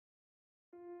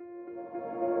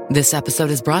This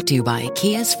episode is brought to you by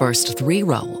Kia's first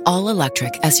 3-row,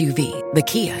 all-electric SUV, the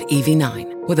Kia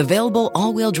EV9, with available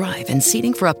all-wheel drive and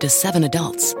seating for up to 7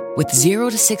 adults. With 0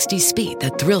 to 60 speed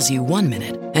that thrills you 1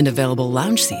 minute and available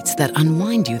lounge seats that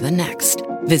unwind you the next.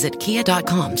 Visit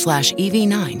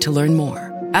kia.com/EV9 to learn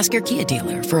more. Ask your Kia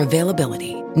dealer for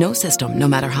availability. No system, no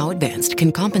matter how advanced,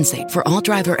 can compensate for all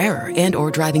driver error and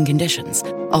or driving conditions.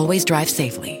 Always drive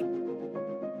safely.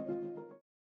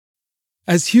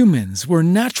 As humans, we're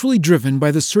naturally driven by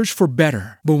the search for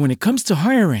better. But when it comes to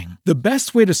hiring, the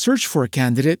best way to search for a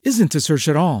candidate isn't to search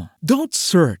at all. Don't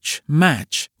search,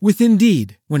 match with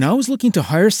Indeed. When I was looking to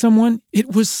hire someone,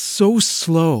 it was so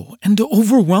slow and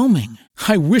overwhelming.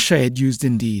 I wish I had used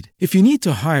Indeed. If you need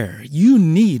to hire, you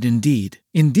need Indeed.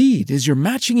 Indeed is your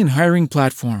matching and hiring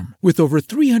platform with over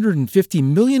 350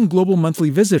 million global monthly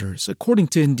visitors, according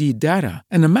to Indeed data,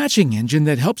 and a matching engine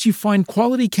that helps you find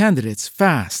quality candidates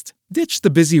fast. Ditch the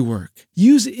busy work.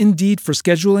 Use Indeed for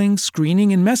scheduling,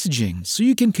 screening, and messaging so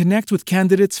you can connect with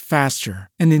candidates faster.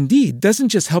 And Indeed doesn't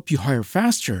just help you hire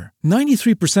faster.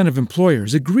 93% of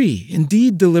employers agree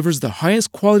Indeed delivers the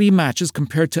highest quality matches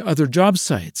compared to other job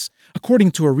sites,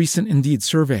 according to a recent Indeed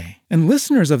survey. And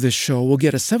listeners of this show will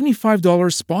get a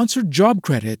 $75 sponsored job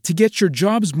credit to get your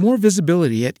jobs more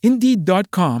visibility at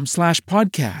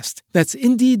Indeed.com/podcast. That's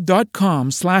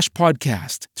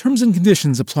Indeed.com/podcast. Terms and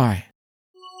conditions apply.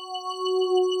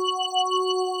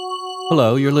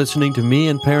 Hello, you're listening to Me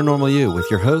and Paranormal You with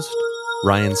your host,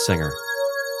 Ryan Singer.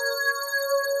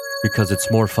 Because it's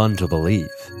more fun to believe.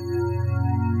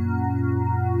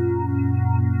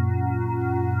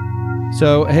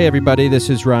 So, hey everybody, this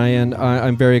is Ryan.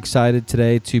 I'm very excited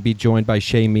today to be joined by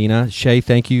Shay Mina. Shay,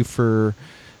 thank you for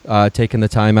taking the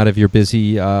time out of your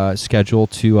busy schedule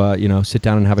to sit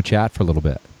down and have a chat for a little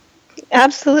bit.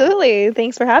 Absolutely.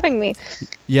 Thanks for having me.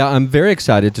 Yeah, I'm very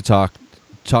excited to talk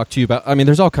to you about. I mean,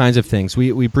 there's all kinds of things.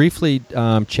 We briefly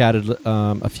chatted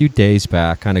a few days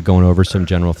back, kind of going over some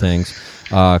general things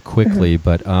quickly,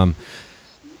 but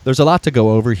there's a lot to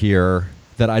go over here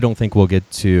that I don't think we'll get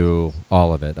to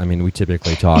all of it. I mean, we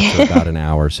typically talk for about an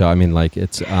hour, so I mean, like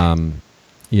it's and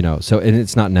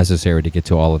it's not necessary to get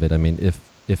to all of it. I mean,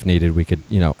 if needed, we could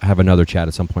have another chat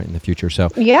at some point in the future. So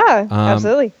yeah,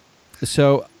 absolutely.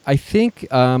 So I think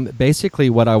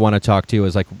basically what I want to talk to you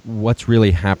is like what's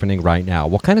really happening right now.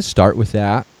 We'll kind of start with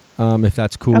that, if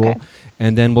that's cool. Okay.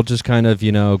 And then we'll just kind of,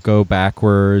 go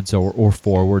backwards or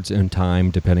forwards in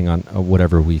time, depending on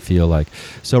whatever we feel like.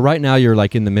 So right now you're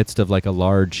like in the midst of like a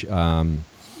large, I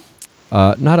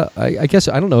guess,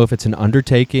 I don't know if it's an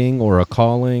undertaking or a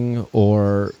calling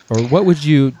or what would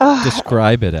you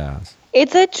describe it as?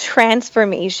 It's a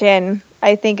transformation.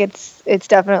 I think it's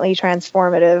definitely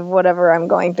transformative, whatever I'm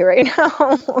going through right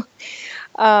now.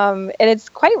 And it's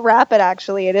quite rapid,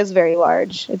 actually. It is very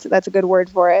large. That's a good word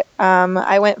for it.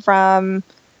 I went from,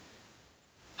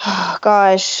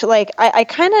 I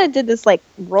kind of did this like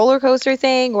roller coaster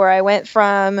thing where I went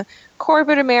from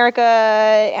corporate America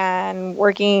and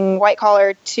working white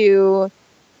collar to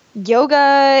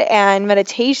yoga and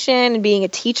meditation and being a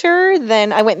teacher.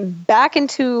 Then I went back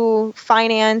into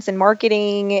finance and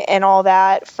marketing and all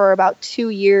that for about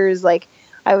 2 years. Like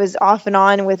I was off and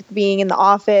on with being in the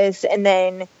office, and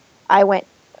then I went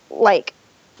like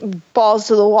balls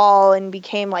to the wall and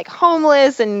became like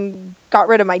homeless and got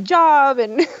rid of my job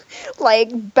and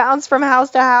like bounced from house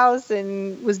to house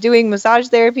and was doing massage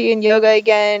therapy and yoga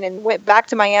again and went back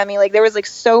to Miami. Like there was like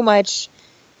so much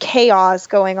chaos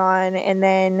going on. And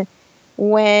then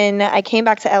when I came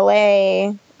back to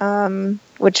LA,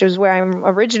 which is where I'm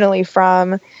originally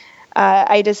from,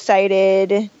 I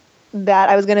decided that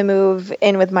I was going to move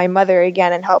in with my mother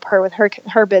again and help her with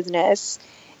her business.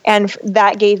 And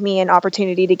that gave me an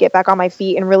opportunity to get back on my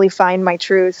feet and really find my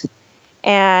truth.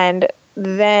 And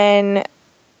then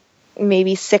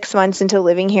maybe 6 months into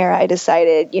living here, I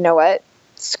decided, you know what,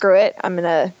 screw it. I'm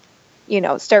going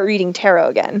to, start reading tarot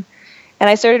again. And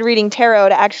I started reading tarot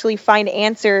to actually find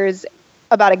answers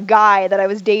about a guy that I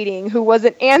was dating who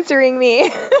wasn't answering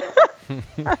me.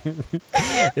 Isn't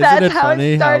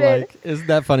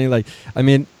that funny? Like, I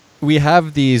mean, we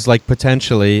have these like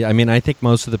potentially, I mean, I think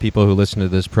most of the people who listen to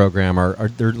this program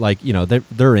they're like,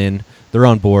 they're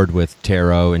on board with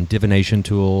tarot and divination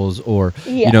tools or,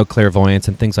 clairvoyance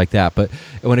and things like that. But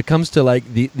when it comes to like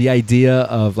the idea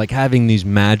of like having these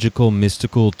magical,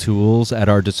 mystical tools at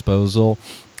our disposal,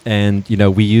 and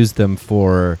we use them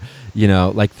for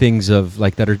like things of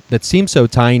like that seem so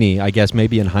tiny, I guess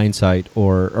maybe in hindsight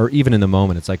or even in the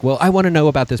moment, it's like, well, I want to know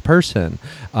about this person,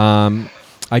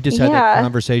 I just had that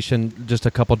conversation just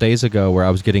a couple days ago where I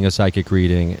was getting a psychic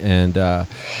reading, and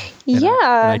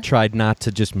I tried not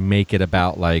to just make it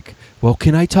about like, well,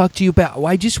 can I talk to you about? Well,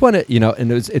 I just want to,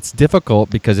 and it's difficult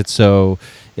because it's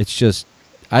just,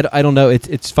 I don't know.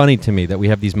 It's funny to me that we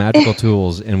have these magical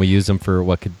tools and we use them for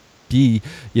what could be,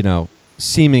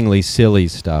 seemingly silly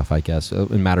stuff, I guess,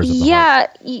 in matters of the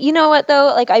heart. You know what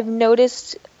though? Like, I've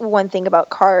noticed one thing about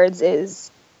cards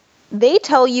is they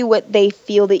tell you what they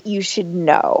feel that you should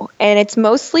know, and it's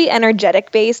mostly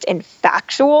energetic based and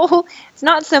factual. It's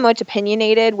not so much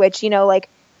opinionated, which who's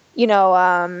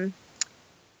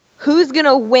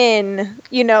gonna win,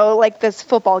 like this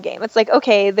football game. It's like,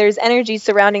 okay, there's energy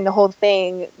surrounding the whole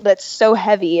thing that's so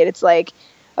heavy, and it's like,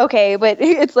 okay, but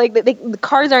it's like the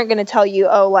cards aren't going to tell you,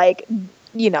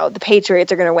 the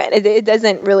Patriots are going to win. It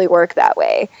doesn't really work that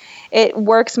way. It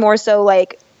works more so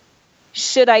like,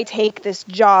 should I take this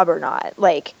job or not?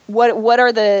 Like, what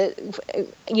are the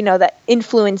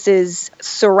influences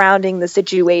surrounding the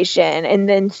situation? And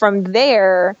then from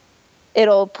there,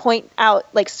 it'll point out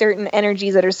like certain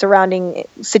energies that are surrounding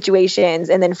situations.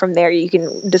 And then from there, you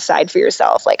can decide for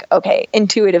yourself, like, okay,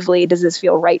 intuitively, does this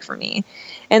feel right for me?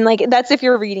 And like, that's if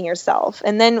you're reading yourself.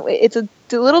 And then it's a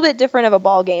little bit different of a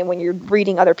ball game when you're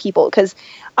reading other people, because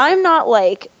I'm not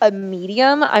like a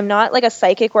medium. I'm not like a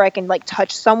psychic where I can like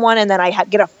touch someone and then I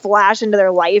get a flash into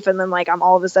their life. And then like, I'm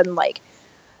all of a sudden like,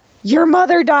 your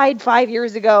mother died 5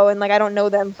 years ago. And like, I don't know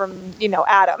them from,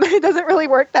 Adam. It doesn't really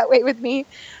work that way with me.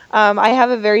 I have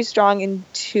a very strong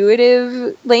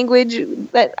intuitive language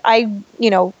that I,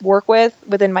 work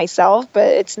within myself, but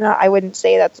it's not, I wouldn't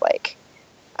say that's like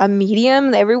a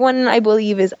medium. Everyone, I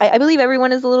believe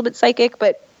everyone is a little bit psychic,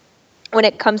 but when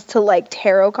it comes to like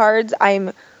tarot cards,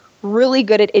 I'm really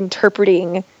good at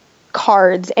interpreting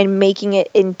cards and making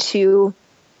it into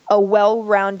a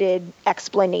well-rounded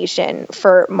explanation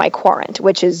for my querent,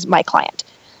 which is my client.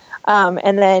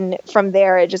 And then from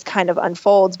there, it just kind of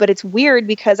unfolds. But it's weird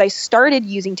because I started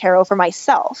using tarot for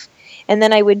myself. And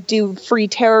then I would do free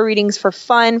tarot readings for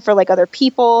fun for like other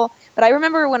people. But I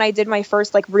remember when I did my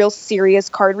first like real serious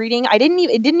card reading,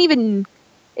 it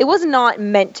was not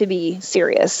meant to be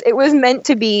serious. It was meant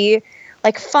to be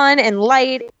like fun and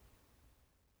light.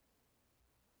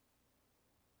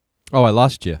 Oh, I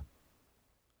lost you. I'm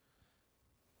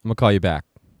going to call you back.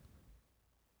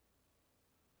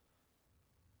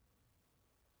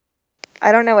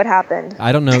 I don't know what happened.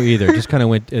 I don't know either. It just kind of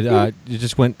went.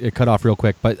 It cut off real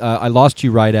quick. But I lost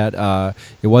you right at.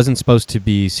 It wasn't supposed to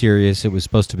be serious. It was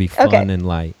supposed to be fun and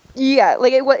light. Yeah,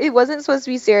 like it wasn't supposed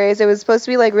to be serious. It was supposed to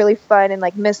be like really fun and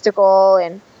like mystical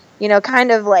and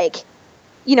kind of like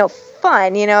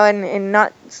fun, and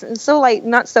not so light,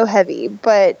 not so heavy.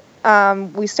 But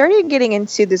we started getting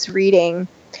into this reading, and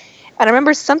I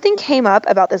remember something came up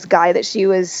about this guy that she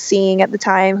was seeing at the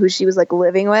time, who she was like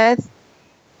living with.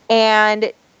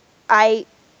 And I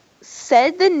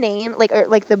said the name,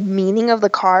 like the meaning of the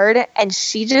card, and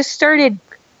she just started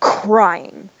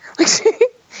crying. Like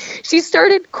she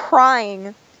started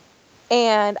crying,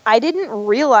 and I didn't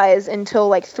realize until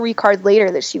like 3 cards later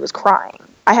that she was crying.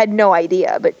 I had no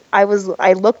idea, but I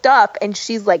looked up and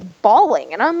she's like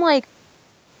bawling, and I'm like,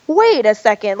 wait a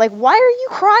second, like, why are you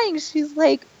crying? She's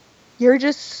like, you're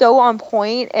just so on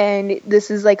point, and this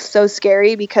is like so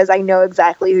scary because I know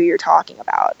exactly who you're talking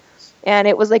about. And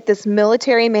it was like this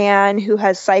military man who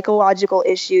has psychological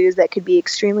issues that could be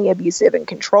extremely abusive and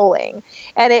controlling.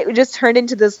 And it just turned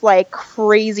into this like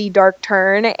crazy dark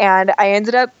turn. And I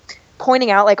ended up pointing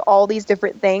out like all these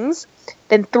different things.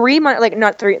 Then 3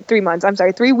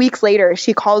 weeks later,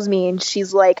 she calls me and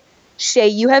she's like, Shay,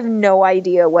 you have no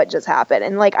idea what just happened.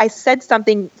 And like, I said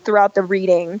something throughout the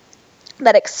reading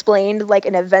that explained like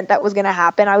an event that was going to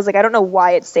happen. I was like, I don't know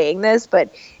why it's saying this,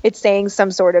 but it's saying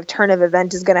some sort of turn of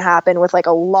event is going to happen with like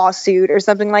a lawsuit or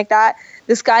something like that.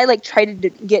 This guy like tried to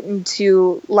get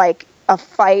into like a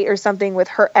fight or something with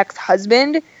her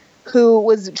ex-husband, who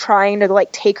was trying to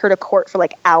like take her to court for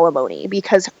like alimony,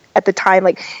 because at the time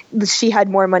like she had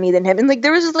more money than him. And like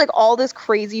there was just like all this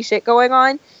crazy shit going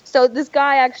on. So this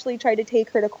guy actually tried to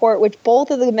take her to court, which both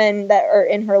of the men that are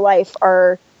in her life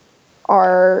were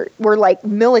like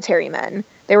military men.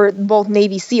 They were both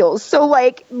Navy SEALs. So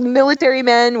like military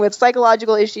men with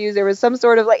psychological issues. There was some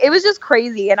sort of like, it was just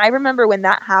crazy. And I remember when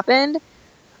that happened,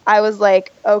 I was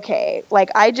like, okay, like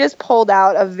I just pulled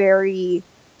out a very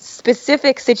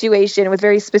specific situation with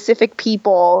very specific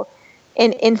people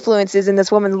and influences in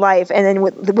this woman's life. And then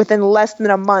within less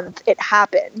than a month, it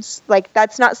happens. Like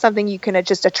that's not something you can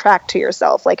just attract to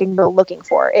yourself, like, and go looking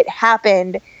for. It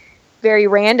happened very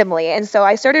randomly. And so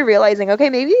I started realizing,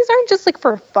 okay, maybe these aren't just like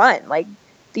for fun. Like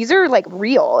these are like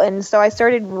real. And so I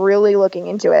started really looking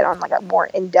into it on like a more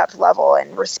in-depth level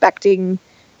and respecting,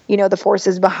 the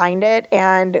forces behind it.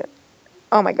 And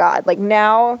oh my God, like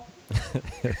now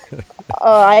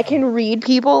I can read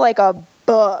people like a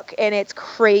book, and it's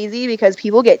crazy because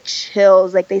people get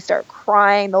chills. Like they start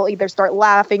crying. They'll either start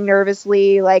laughing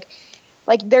nervously. Like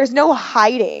there's no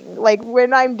hiding. Like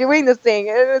when I'm doing this thing,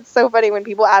 it's so funny when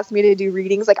people ask me to do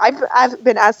readings. Like I've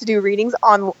been asked to do readings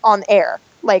on air,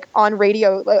 like on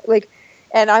radio, like,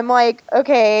 and I'm like,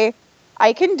 okay,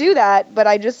 I can do that, but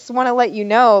I just want to let you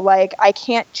know, like, I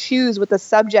can't choose what the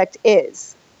subject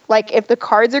is. Like, if the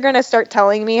cards are going to start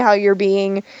telling me how you're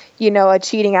being, a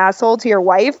cheating asshole to your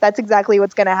wife, that's exactly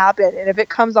what's going to happen. And if it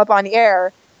comes up on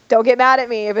air, don't get mad at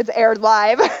me if it's aired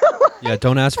live. Yeah,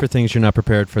 don't ask for things you're not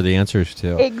prepared for the answers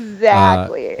to.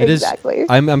 Exactly. Exactly.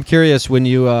 I'm curious, when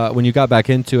you got back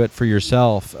into it for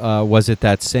yourself, was it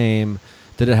that same?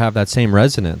 Did it have that same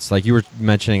resonance? Like you were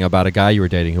mentioning about a guy you were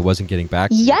dating who wasn't getting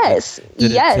back to you. Yes.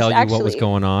 Did it tell you actually. what was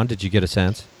going on? Did you get a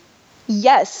sense?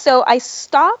 Yes. So I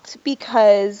stopped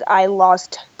because I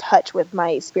lost touch with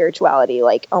my spirituality,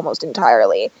 like almost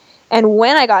entirely. And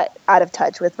when I got out of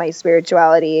touch with my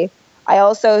spirituality, I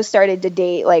also started to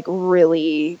date like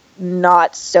really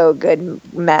not so good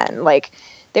men. Like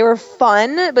they were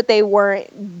fun, but they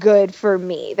weren't good for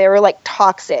me. They were like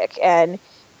toxic, and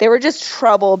they were just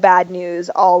trouble, bad news,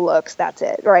 all looks. That's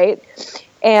it. Right.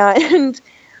 And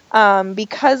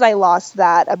because I lost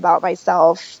that about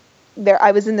myself,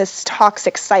 I was in this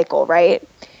toxic cycle, right?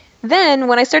 Then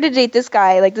when I started to date this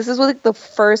guy, like this is like the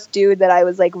first dude that I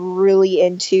was like really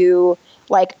into.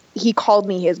 Like he called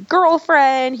me his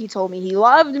girlfriend. He told me he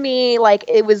loved me. Like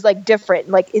it was like different.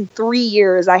 Like in 3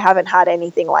 years, I haven't had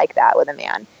anything like that with a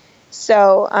man.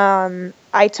 So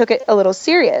I took it a little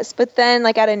serious. But then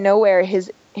like out of nowhere, his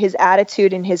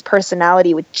attitude and his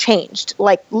personality would changed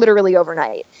like literally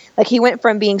overnight. Like he went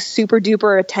from being super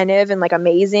duper attentive and like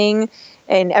amazing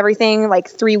and everything, like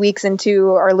 3 weeks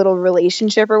into our little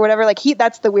relationship or whatever, like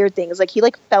that's the weird thing is like he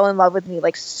like fell in love with me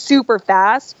like super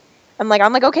fast. I'm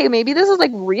like, okay, maybe this is like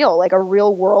real, like a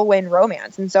real whirlwind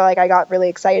romance. And so like I got really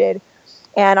excited,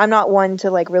 and I'm not one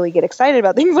to like really get excited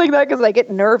about things like that because I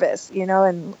get nervous,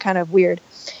 and kind of weird.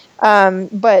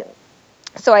 But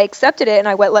so I accepted it, and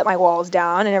I let my walls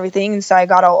down and everything. And so I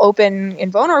got all open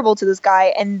and vulnerable to this guy.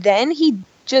 And then he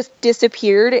just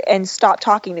disappeared and stopped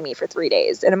talking to me for 3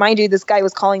 days. And mind you, this guy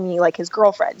was calling me like his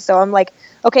girlfriend. So I'm like,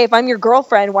 okay, if I'm your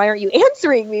girlfriend, why aren't you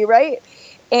answering me? Right.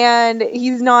 And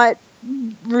he's not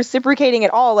reciprocating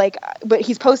at all. Like, but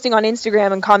he's posting on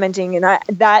Instagram and commenting. And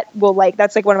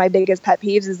that's like one of my biggest pet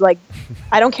peeves is like,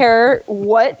 I don't care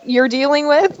what you're dealing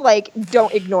with. Like,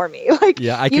 don't ignore me. Like,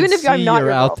 yeah, I can even if see I'm not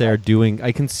you're out there doing,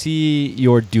 I can see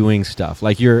you're doing stuff.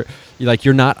 Like you're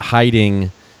not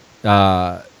hiding,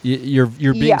 you're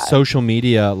being social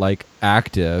media like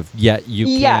active, yet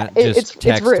you can't just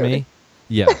text me.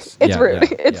 Yes. It's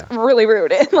rude. It's really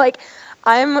rude. And like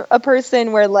I'm a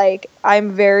person where like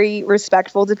I'm very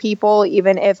respectful to people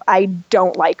even if I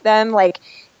don't like them. Like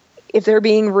if they're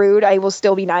being rude, I will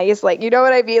still be nice. Like, you know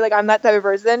what I mean? Like I'm that type of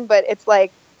person, but it's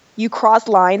like you cross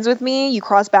lines with me, you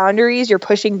cross boundaries, you're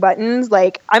pushing buttons.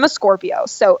 Like I'm a Scorpio.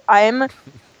 So I'm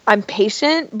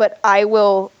patient, but I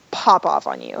will pop off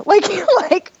on you.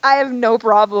 Like I have no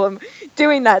problem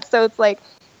doing that. So it's like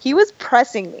he was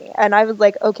pressing me and I was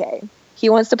like, okay, he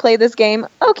wants to play this game.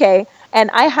 Okay. And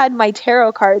I had my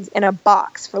tarot cards in a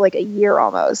box for like a year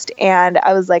almost. And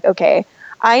I was like, okay,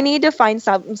 I need to find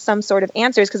some sort of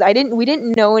answers because we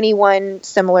didn't know anyone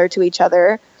similar to each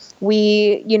other.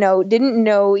 We, didn't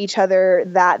know each other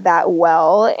that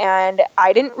well. And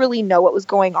I didn't really know what was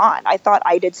going on. I thought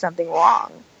I did something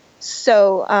wrong.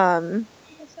 So, I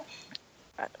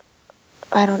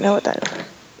don't know what that is.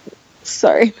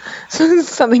 Sorry.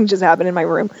 Something just happened in my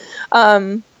room.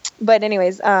 But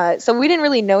anyways, so we didn't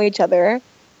really know each other.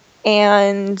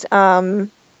 And when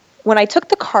I took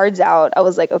the cards out, I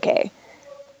was like, okay,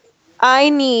 I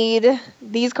need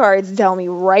these cards to tell me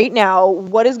right now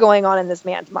what is going on in this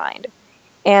man's mind.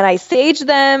 And I saged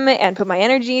them and put my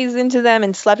energies into them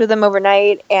and slept with them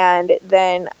overnight. And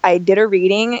then I did a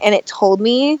reading and it told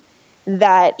me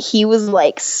that he was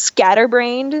like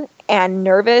scatterbrained and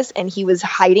nervous and he was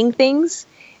hiding things.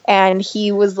 And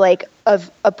he was like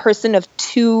a person of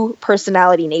two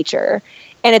personality nature.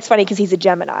 And it's funny because he's a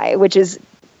Gemini, which is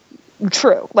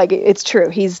true. Like it's true.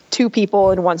 He's two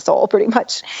people in one soul pretty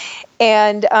much.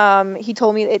 And it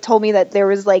told me that there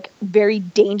was like very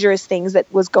dangerous things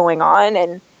that was going on.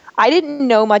 And I didn't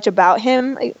know much about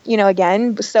him,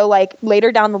 again. So like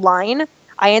later down the line,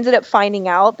 I ended up finding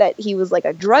out that he was like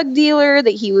a drug dealer, that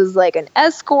he was like an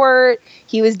escort.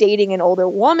 He was dating an older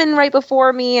woman right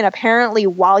before me. And apparently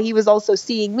while he was also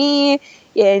seeing me,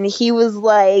 and he was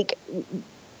like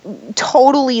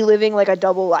totally living like a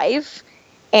double life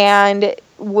and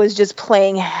was just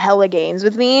playing hella games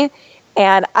with me.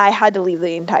 And I had to leave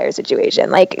the entire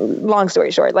situation. Like, long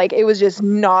story short, like, it was just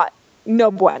no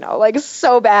bueno, like,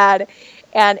 so bad.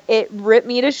 And it ripped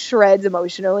me to shreds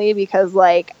emotionally because,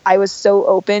 like, I was so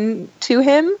open to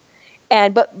him.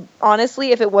 But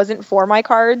honestly, if it wasn't for my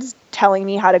cards telling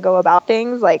me how to go about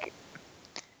things, like,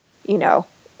 you know,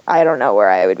 I don't know where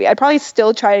I would be. I'd probably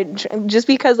still try just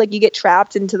because, like, you get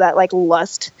trapped into that, like,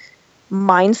 lust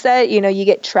mindset. You know, you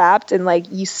get trapped and,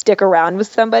 like, you stick around with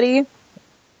somebody.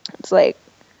 It's like,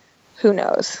 who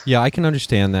knows? Yeah, I can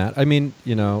understand that. I mean,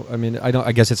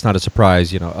 I guess it's not a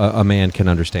surprise. A man can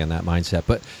understand that mindset.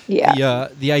 But yeah,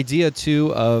 the idea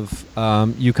too of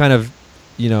you kind of,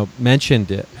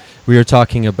 mentioned it. We were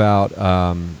talking about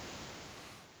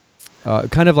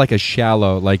kind of like a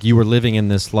shallow, like you were living in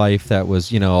this life that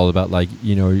was, all about like,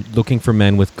 looking for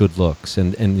men with good looks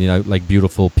and like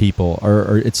beautiful people,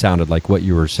 or it sounded like what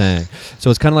you were saying.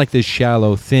 So it's kind of like this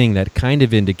shallow thing that kind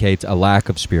of indicates a lack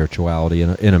of spirituality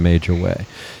in a major way.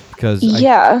 Because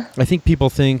I think people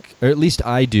think, or at least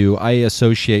I do, I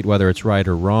associate, whether it's right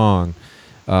or wrong,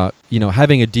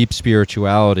 having a deep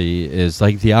spirituality is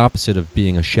like the opposite of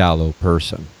being a shallow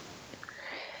person.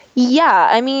 Yeah,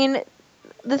 I mean,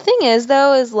 the thing is,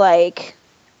 though, is like,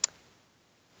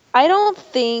 I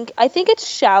think it's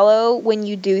shallow when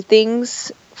you do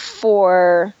things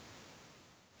for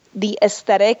the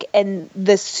aesthetic and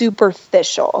the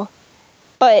superficial.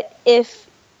 But if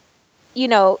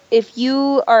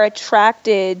you are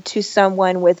attracted to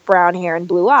someone with brown hair and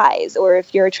blue eyes, or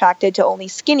if you're attracted to only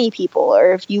skinny people,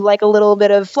 or if you like a little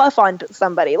bit of fluff on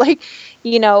somebody, like,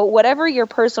 whatever your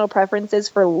personal preference is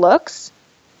for looks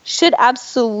should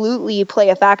absolutely play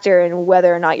a factor in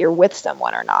whether or not you're with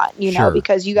someone or not,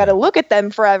 because you got to look at them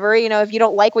forever. If you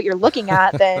don't like what you're looking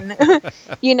at, then,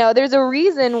 there's a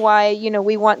reason why,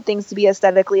 we want things to be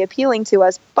aesthetically appealing to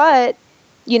us. But,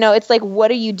 it's like,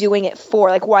 what are you doing it for?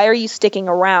 Like, why are you sticking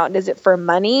around? Is it for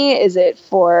money? Is it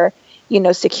for,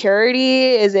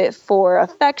 security? Is it for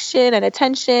affection and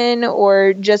attention?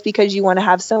 Or just because you want to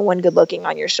have someone good looking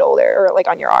on your shoulder or like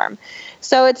on your arm?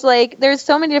 So it's like, there's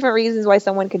so many different reasons why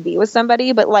someone could be with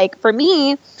somebody. But like, for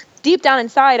me, deep down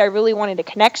inside, I really wanted a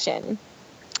connection.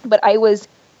 But I was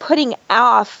putting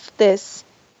off this,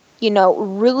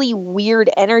 really weird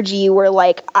energy where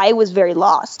like I was very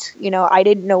lost. I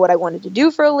didn't know what I wanted to do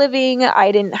for a living.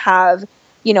 I didn't have,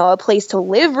 a place to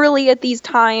live really at these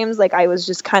times. Like, I was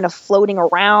just kind of floating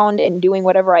around and doing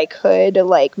whatever I could to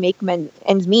like make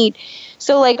ends meet.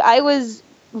 So like, I was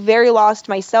very lost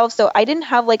myself. So I didn't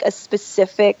have like a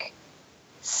specific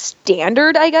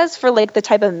standard, I guess, for like the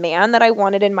type of man that I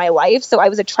wanted in my life. So I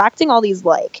was attracting all these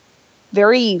like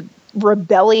very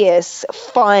rebellious,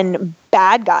 fun,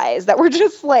 bad guys that were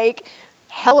just like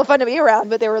hella fun to be around,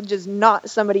 but they were just not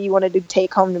somebody you wanted to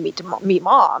take home to meet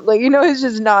mom. Like, it's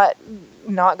just not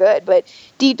good. But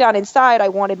deep down inside, I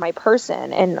wanted my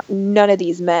person, and none of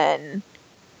these men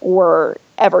were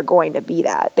ever going to be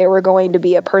that. They were going to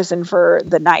be a person for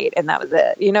the night, and that was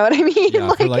it. You know what I mean? Yeah,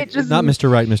 like it just, not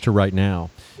Mr. Right, Mr. Right now.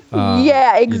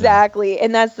 Yeah, exactly.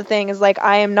 And that's the thing, is like,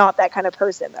 I am not that kind of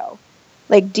person, though.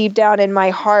 Like, deep down in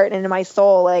my heart and in my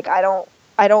soul, like, I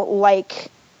don't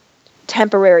like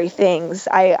temporary things.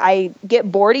 I get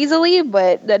bored easily,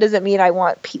 but that doesn't mean I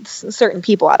want certain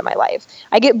people out of my life.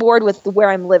 I get bored with where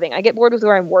I'm living. I get bored with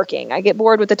where I'm working. I get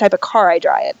bored with the type of car I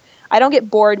drive. I don't get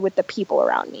bored with the people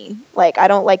around me. Like, I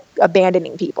don't like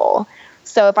abandoning people.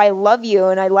 So if I love you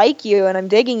and I like you and I'm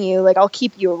digging you, like, I'll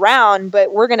keep you around,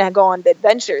 but we're going to go on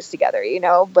adventures together,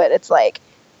 But it's like,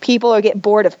 people get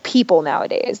bored of people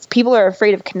nowadays. People are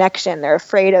afraid of connection. They're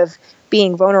afraid of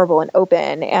being vulnerable and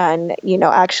open and,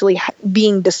 actually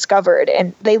being discovered.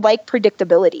 And they like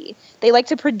predictability. They like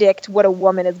to predict what a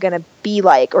woman is going to be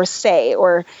like or say,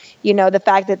 or, the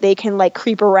fact that they can like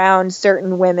creep around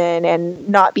certain women and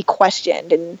not be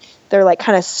questioned. And they're like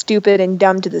kind of stupid and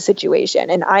dumb to the situation.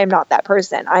 And I am not that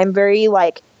person. I'm very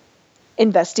like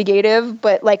investigative,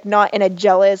 but like not in a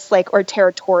jealous, like, or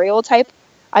territorial type.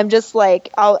 I'm just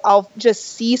like, I'll just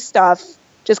see stuff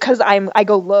just because I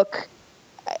go look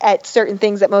at certain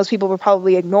things that most people would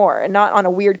probably ignore, and not on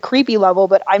a weird, creepy level,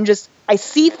 but I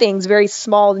see things, very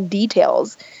small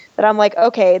details that I'm like,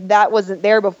 okay, that wasn't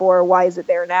there before. Why is it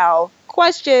there now?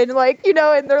 Question, like,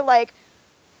 and they're like,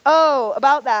 oh,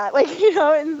 about that. Like,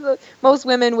 and most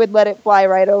women would let it fly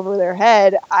right over their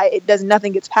head.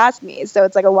 Nothing gets past me. So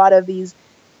it's like a lot of these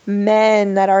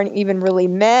men that aren't even really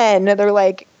men. They're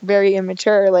like very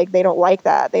immature. Like they don't like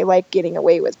that. They like getting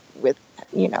away with,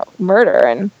 murder,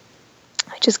 and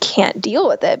I just can't deal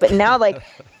with it. But now like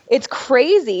it's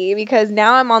crazy because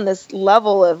now I'm on this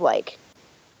level of like,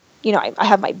 I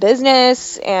have my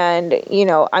business and,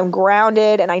 I'm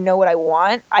grounded and I know what I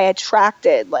want. I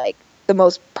attracted like the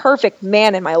most perfect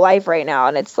man in my life right now.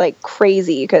 And it's like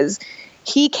crazy because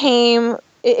he came,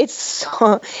 it's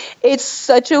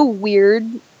such a weird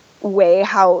way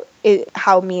how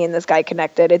me and this guy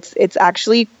connected. It's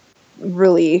actually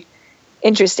really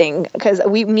interesting because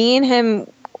me and him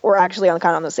were actually kind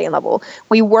of on the same level.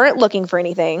 We weren't looking for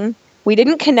anything. We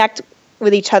didn't connect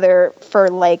with each other for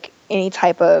like any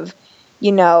type of,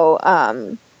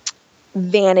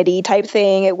 vanity type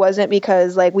thing. It wasn't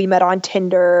because like we met on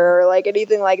Tinder or like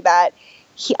anything like that.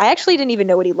 I actually didn't even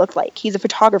know what he looked like. He's a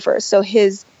photographer. So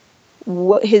his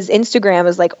Instagram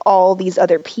is like all these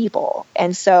other people.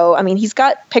 And so, I mean, he's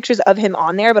got pictures of him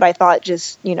on there, but I thought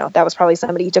just, that was probably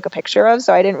somebody he took a picture of.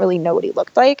 So I didn't really know what he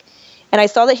looked like. And I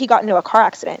saw that he got into a car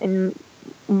accident, and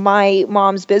my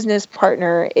mom's business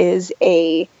partner is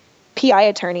a PI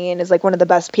attorney and is like one of the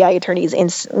best PI attorneys in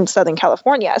Southern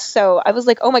California. So I was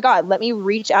like, oh my God, let me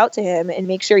reach out to him and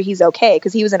make sure he's okay.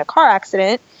 Cause he was in a car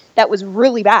accident that was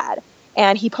really bad.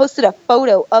 And he posted a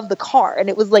photo of the car and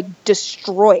it was like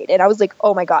destroyed. And I was like,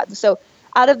 oh my God. So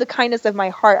out of the kindness of my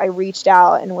heart, I reached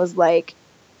out and was like,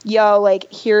 yo, like,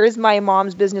 here's my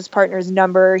mom's business partner's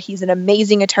number. He's an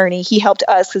amazing attorney. He helped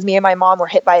us because me and my mom were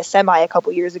hit by a semi a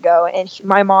couple years ago. And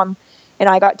my mom and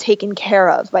I got taken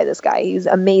care of by this guy. He's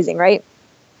amazing, right?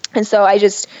 And so I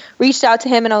just reached out to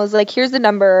him and I was like, here's the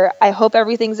number. I hope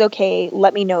everything's okay.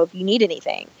 Let me know if you need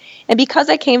anything. And because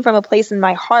I came from a place in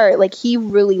my heart, like he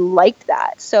really liked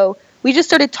that. So we just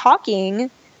started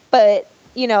talking, but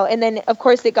and then of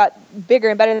course it got bigger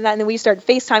and better than that. And then we started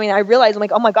FaceTiming and I realized I'm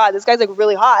like, oh my God, this guy's like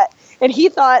really hot. And he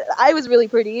thought I was really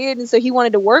pretty. And so he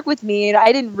wanted to work with me. And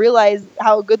I didn't realize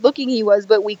how good looking he was,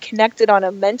 but we connected on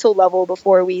a mental level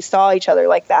before we saw each other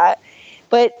like that.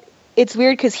 But it's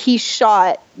weird because he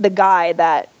shot the guy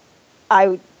that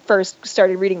I first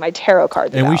started reading my tarot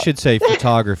cards and about. We should say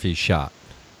photography shot.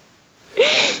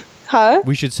 Huh?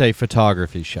 We should say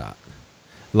photography shot.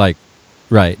 Like,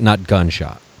 right, not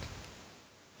gunshot.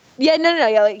 Yeah, no.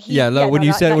 Yeah, like when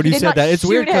you said that, it's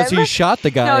weird because he shot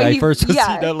the guy. He just took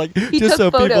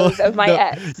so photos people of my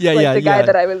ex. The guy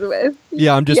that I was with.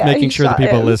 Yeah, I'm just making sure the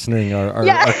people him. listening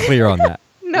are clear on that.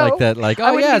 No, like that, like, I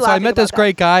oh yeah, so I met this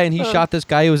great guy and he Uh-huh. shot this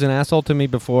guy who was an asshole to me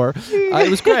before. It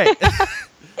was great.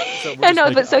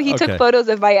 So he took photos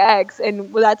of my ex,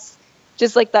 and that's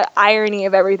just like the irony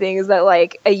of everything is that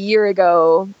like a year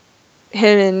ago,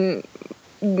 him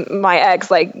and my ex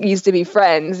like used to be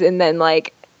friends, and then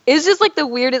like it's just like the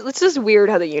weirdest. It's just weird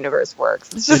how the universe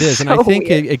works. It's just it is, so and I think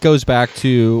weird. it goes back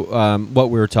to what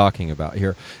we were talking about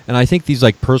here. And I think these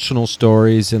like personal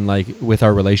stories and like with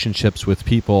our relationships with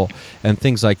people and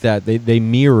things like that, they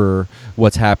mirror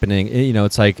what's happening.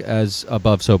 It's like as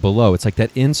above, so below. It's like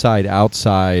that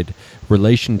inside-outside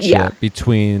relationship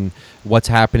between what's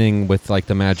happening with like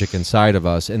the magic inside of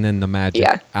us and then the magic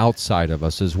outside of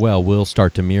us as well will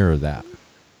start to mirror that.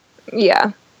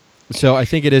 Yeah. So I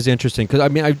think it is interesting because I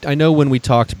mean I know when we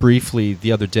talked briefly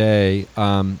the other day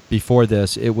before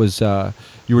this, it was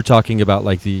you were talking about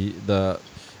like an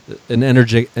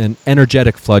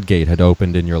energetic floodgate had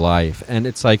opened in your life, and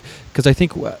it's like because I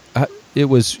think it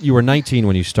was you were 19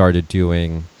 when you started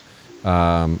doing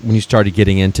when you started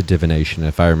getting into divination,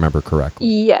 if I remember correctly.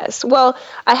 Yes. Well,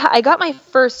 I got my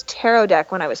first tarot deck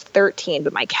when I was 13,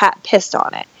 but my cat pissed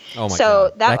on it. Oh my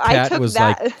God. That cat I took was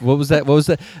that. like, what was that? What was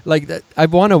that? Like,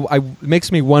 it makes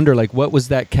me wonder, like, what was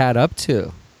that cat up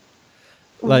to?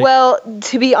 Like, well,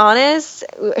 to be honest,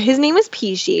 his name was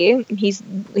Pishi.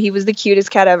 He was the cutest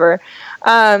cat ever.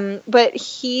 But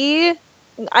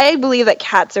I believe that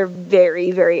cats are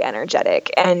very, very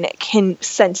energetic and can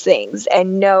sense things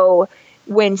and know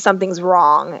when something's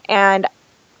wrong. And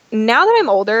now that I'm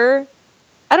older,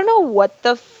 I don't know what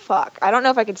the fuck. I don't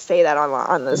know if I could say that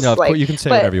on this. No, of course you can say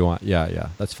whatever you want. Yeah,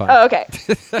 that's fine. Oh, okay.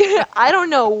 I don't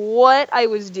know what I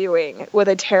was doing with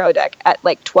a tarot deck at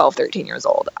like 12, 13 years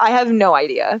old. I have no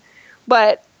idea.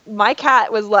 But my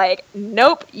cat was like,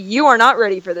 nope, you are not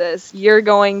ready for this. You're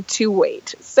going to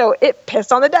wait. So it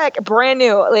pissed on the deck, brand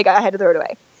new. Like I had to throw it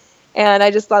away. And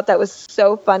I just thought that was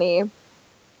so funny.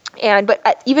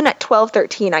 But even at 12,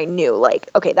 13, I knew like,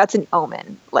 okay, that's an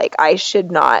omen. Like I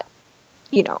should not,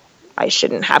 I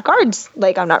shouldn't have cards.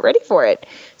 Like I'm not ready for it.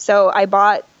 So I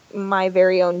bought my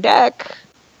very own deck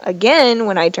again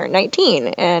when I turned 19,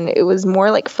 and it was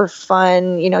more like for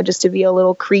fun, just to be a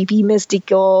little creepy,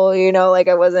 mystical, like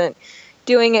I wasn't,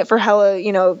 doing it for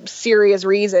hella, serious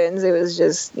reasons. It was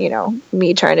just,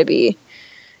 me trying to be,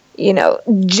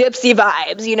 gypsy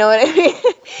vibes, you know what I mean?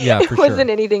 Yeah, for It wasn't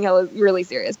anything hella really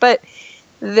serious. But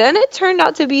then it turned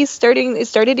out to be it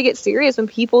started to get serious when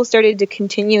people started to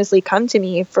continuously come to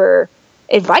me for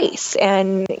advice,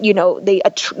 and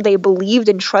they believed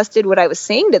and trusted what I was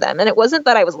saying to them. And it wasn't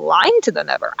that I was lying to them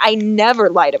ever. I never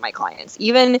lie to my clients.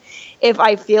 Even if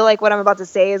I feel like what I'm about to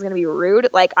say is going to be rude,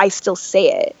 like I still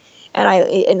say it,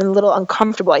 and a little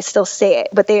uncomfortable, I still say it,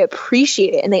 but they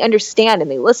appreciate it and they understand and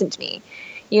they listen to me,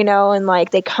 and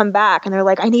like they come back and they're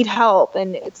like, I need help.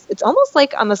 And it's almost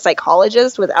like I'm a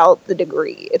psychologist without the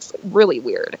degree. It's really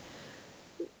weird.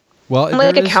 Well, I'm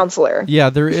like a counselor. Yeah,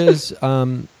 there is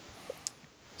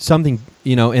something,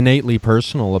 innately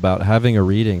personal about having a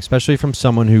reading, especially from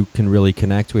someone who can really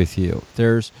connect with you.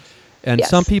 Yes.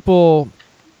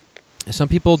 Some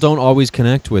people don't always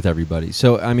connect with everybody.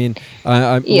 So, I mean,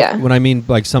 when I mean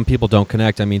like some people don't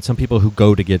connect, I mean some people who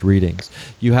go to get readings.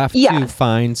 You have to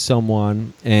find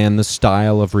someone and the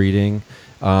style of reading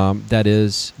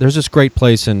there's this great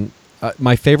place in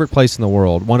my favorite place in the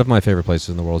world, one of my favorite places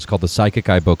in the world, is called the Psychic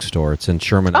Eye Bookstore. It's in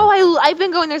Sherman Oaks. Oh, I've been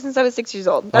going there since I was 6 years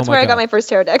old. That's where I got my first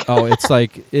tarot deck.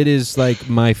 It is like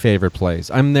my favorite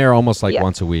place. I'm there almost like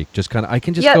once a week. Just kind of, I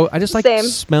can just go. I just like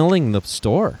smelling the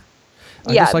store.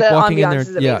 I just like walking in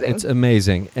there. Yeah, it's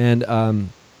amazing. And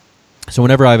so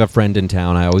whenever I have a friend in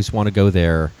town, I always want to go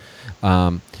there.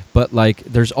 But like,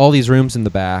 there's all these rooms in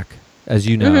the back, as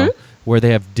you know, where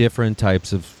they have different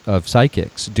types of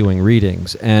psychics doing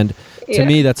readings. And to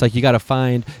me, that's like, you got to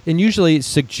find, and usually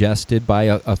suggested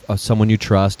by someone you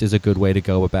trust is a good way to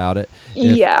go about it.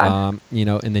 And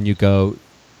then you go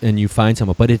and you find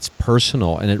someone, but it's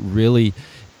personal, and it really,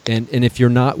 and if you're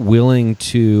not willing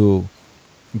to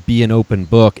be an open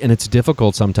book, and it's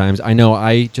difficult sometimes. I know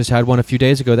I just had one a few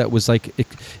days ago that was like,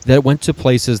 that went to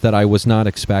places that I was not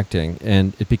expecting,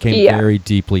 and it became very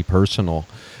deeply personal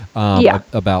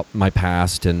about my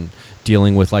past and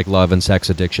dealing with like love and sex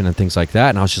addiction and things like that.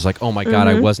 And I was just like, oh my God,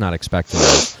 I was not expecting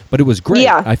this, but it was great.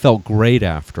 I felt great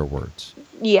afterwards.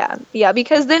 Yeah,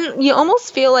 because then you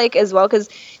almost feel like, as well, because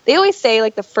they always say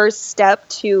like the first step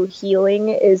to healing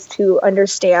is to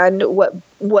understand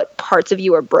what parts of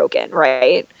you are broken,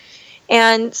 right?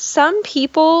 And some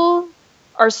people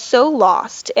are so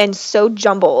lost and so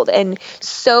jumbled and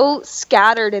so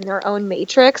scattered in their own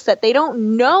matrix that they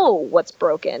don't know what's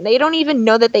broken. They don't even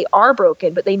know that they are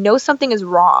broken, but they know something is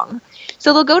wrong.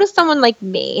 So they'll go to someone like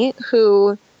me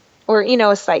or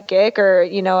a psychic, or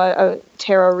a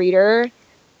tarot reader.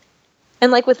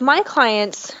 And like with my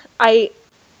clients, I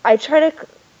try to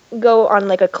go on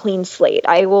like a clean slate.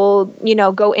 I will,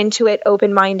 go into it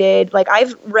open-minded. Like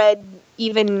I've read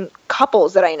even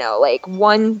couples that I know, like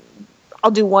I'll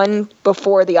do one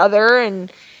before the other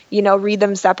and, read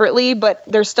them separately, but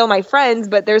they're still my friends,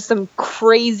 but there's some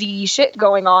crazy shit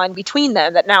going on between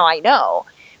them that now I know.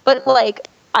 But like,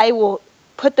 I will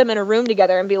put them in a room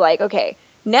together and be like, okay,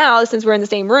 now, since we're in the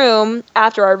same room,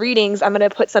 after our readings, I'm going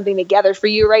to put something together for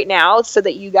you right now so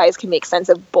that you guys can make sense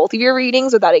of both of your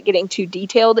readings without it getting too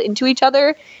detailed into each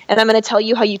other. And I'm going to tell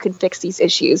you how you can fix these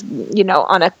issues,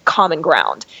 on a common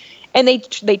ground. And they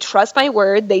trust my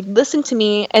word, they listen to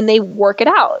me, and they work it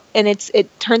out. And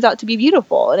it turns out to be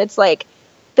beautiful. And it's like,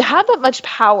 to have that much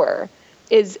power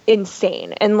is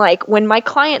insane. And like, when my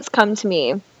clients come to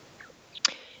me,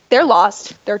 they're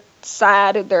lost, they're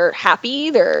sad, they're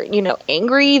happy, they're,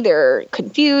 angry, they're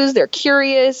confused, they're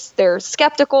curious, they're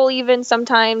skeptical even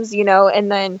sometimes, and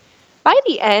then by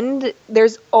the end,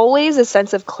 there's always a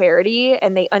sense of clarity,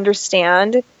 and they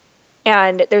understand,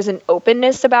 and there's an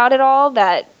openness about it all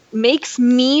that makes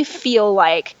me feel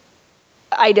like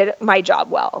I did my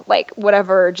job well. Like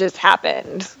whatever just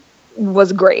happened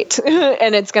was great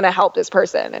and it's going to help this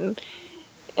person.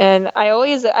 And I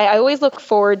always look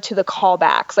forward to the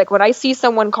callbacks. Like when I see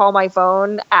someone call my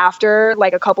phone after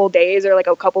like a couple days or like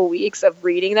a couple weeks of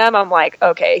reading them, I'm like,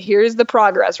 okay, here's the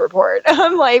progress report.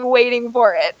 I'm like waiting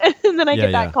for it. And then I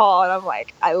get that call and I'm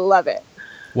like, I love it.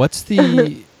 What's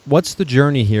the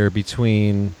journey here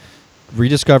between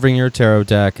rediscovering your tarot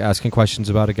deck, asking questions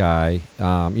about a guy,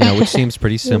 which seems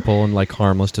pretty simple and like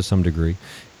harmless to some degree,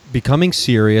 becoming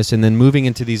serious, and then moving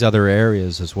into these other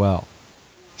areas as well?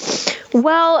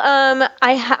 Well,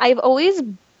 I've always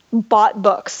bought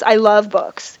books. I love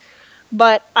books,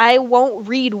 but I won't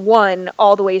read one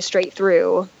all the way straight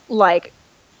through, like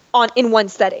in one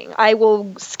setting. I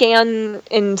will scan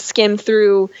and skim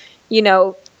through,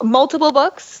 multiple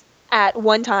books at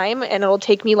one time, and it'll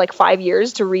take me like 5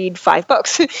 years to read 5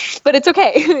 books, but it's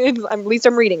okay. At least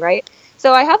I'm reading, right?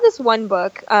 So I have this one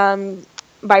book.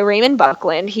 by Raymond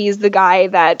Buckland. He's the guy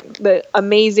the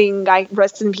amazing guy,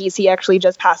 rest in peace. He actually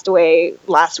just passed away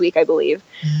last week, I believe.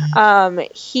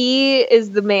 He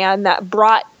is the man that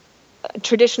brought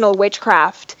traditional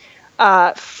witchcraft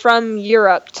from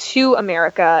Europe to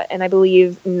America in, I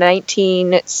believe,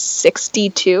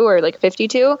 1962 or like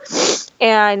 52.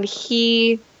 And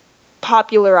he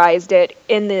popularized it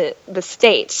in the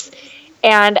States.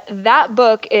 And that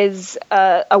book is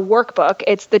a workbook.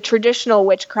 It's the traditional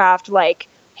witchcraft, like,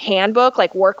 handbook,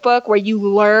 like workbook, where you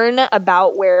learn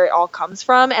about where it all comes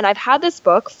from. And I've had this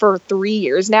book for 3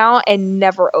 years now and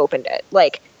never opened it.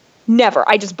 Like, never.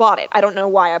 I just bought it. I don't know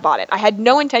why I bought it. I had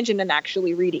no intention in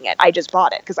actually reading it. I just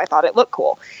bought it because I thought it looked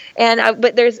cool. And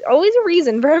but there's always a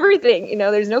reason for everything. You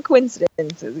know, there's no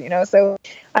coincidences, you know. So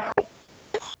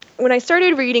when I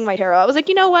started reading my tarot, I was like,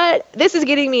 you know what? This is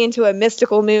getting me into a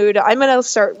mystical mood. I'm going to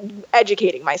start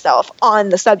educating myself on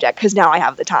the subject because now I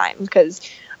have the time, because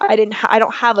I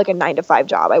don't have like a 9-to-5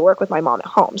 job. I work with my mom at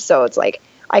home. So it's like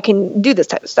I can do this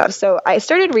type of stuff. So I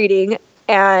started reading,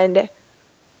 and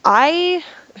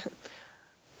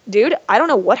dude, I don't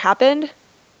know what happened,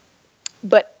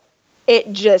 but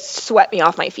it just swept me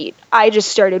off my feet. I just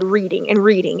started reading and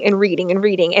reading and reading and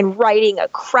reading and writing a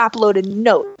crap load of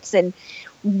notes and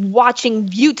watching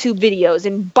YouTube videos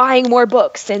and buying more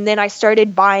books. And then I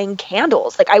started buying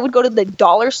candles. Like, I would go to the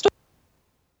dollar store.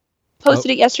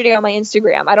 Posted it yesterday on my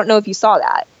Instagram. I don't know if you saw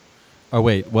that. Oh,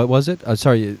 wait, what was it?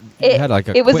 Sorry, you had like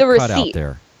a quick cut out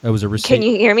there. It was a receipt. Can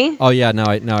you hear me? Oh yeah, now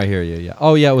I hear you. Yeah.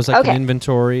 Oh yeah, it was like an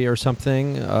inventory or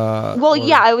something.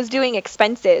 Yeah, I was doing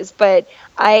expenses, but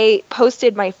I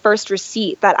posted my first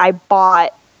receipt that I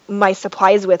bought my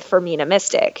supplies with for Mina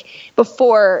Mystic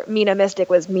before Mina Mystic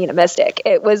was Mina Mystic.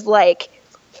 It was like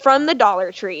from the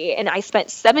Dollar Tree, and I spent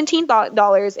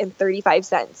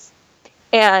 $17.35,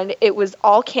 and it was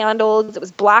all candles. It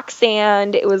was black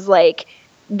sand. It was like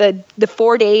the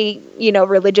 4-day, you know,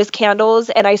 religious candles,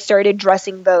 and I started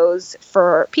dressing those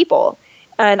for people.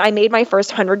 And I made my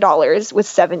first $100 with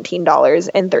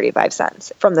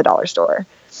 $17.35 from the dollar store.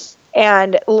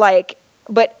 And like,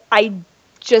 but I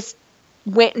just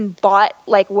went and bought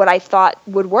like what I thought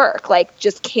would work, like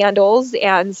just candles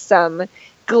and some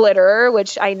glitter,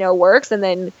 which I know works. And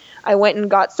then I went and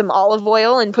got some olive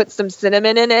oil and put some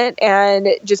cinnamon in it and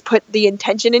just put the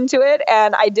intention into it.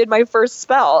 And I did my first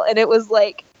spell, and it was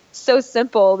like so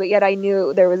simple, but yet I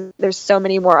knew there's so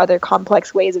many more other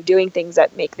complex ways of doing things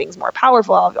that make things more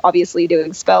powerful. Obviously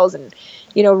doing spells and,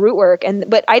 you know, root work.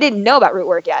 But I didn't know about root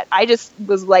work yet. I just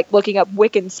was like looking up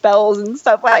Wiccan spells and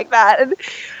stuff like that. And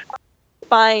I didn't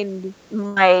find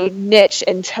my niche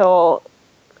until,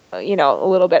 you know, a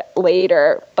little bit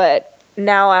later. But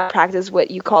now I practice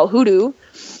what you call hoodoo,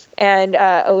 and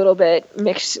a little bit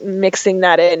mixing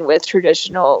that in with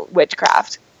traditional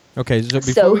witchcraft. Okay, so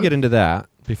before we get into that,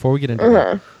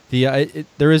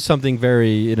 there is something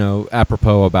very, you know,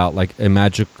 apropos about like a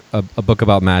book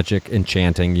about magic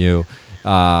enchanting you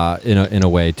in a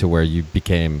way to where you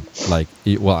became like,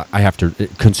 well, I have to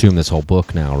consume this whole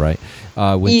book now, right?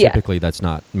 When typically that's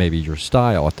not maybe your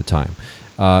style at the time,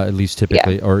 at least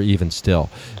typically, or even still.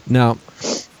 Now,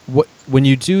 when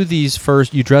you do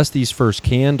you dress these first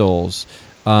candles,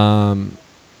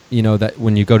 you know, that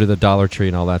when you go to the Dollar Tree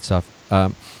and all that stuff.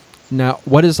 Now,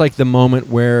 what is like the moment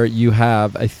where you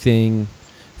have a thing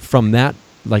from that,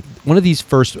 like one of these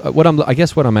first? What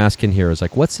I'm asking here is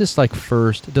like, what's this like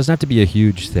first? It doesn't have to be a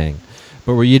huge thing,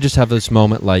 but where you just have this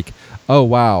moment like, oh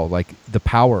wow, like the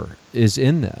power is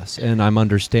in this, and I'm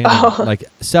understanding, like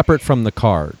separate from the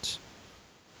cards.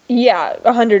 Yeah,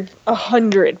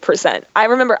 100%. I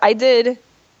remember this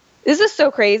is so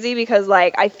crazy because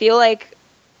like I feel like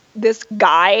this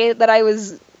guy that I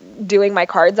was doing my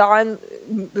cards on,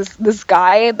 this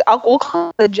guy, we'll call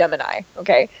him the Gemini,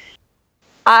 okay?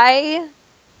 I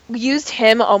used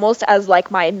him almost as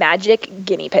like my magic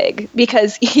guinea pig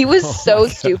because he was so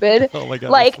stupid. Oh my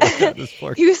God. Like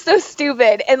he was so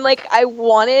stupid, and like I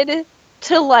wanted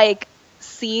to like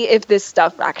see if this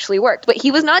stuff actually worked. But he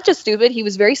was not just stupid, he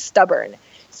was very stubborn.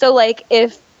 So like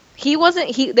if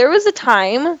there was a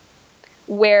time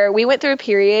where we went through a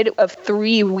period of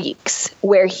 3 weeks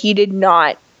where he did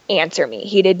not answer me.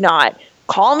 He did not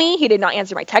call me. He did not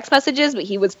answer my text messages, but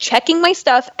he was checking my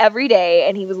stuff every day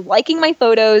and he was liking my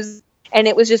photos, and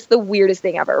it was just the weirdest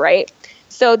thing ever, right?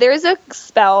 So there's a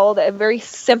spell, a very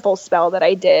simple spell that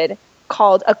I did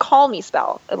called a call me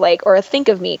spell, like, or a think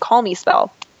of me, call me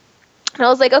spell. And I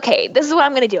was like, okay, this is what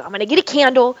I'm going to do. I'm going to get a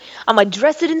candle. I'm going to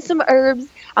dress it in some herbs.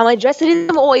 I'm going to dress it in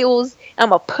some oils. And I'm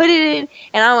going to put it in,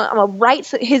 and I'm going to write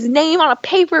his name on a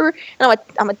paper. And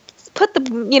I'm going to put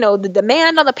the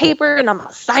demand on the paper, and I'm going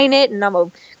to sign it, and I'm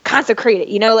going to consecrate it,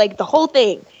 like the whole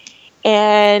thing.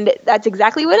 And that's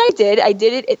exactly what I did. I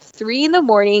did it at 3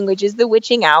 a.m, which is the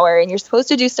witching hour. And you're supposed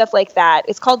to do stuff like that.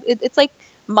 It's like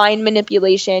mind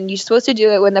manipulation. You're supposed to do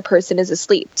it when the person is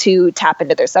asleep to tap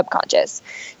into their subconscious.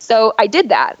 So I did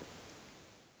that.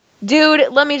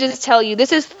 Dude, let me just tell you,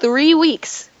 this is 3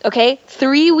 weeks, okay?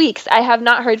 3 weeks. I have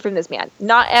not heard from this man.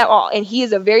 Not at all. And he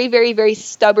is a very, very, very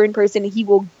stubborn person. He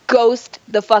will ghost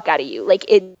the fuck out of you. Like,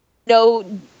 no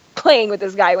playing with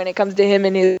this guy when it comes to him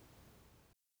and his...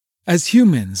 As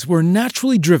humans, we're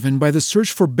naturally driven by the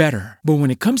search for better. But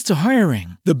when it comes to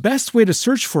hiring, the best way to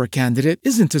search for a candidate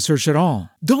isn't to search at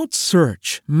all. Don't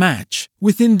search, match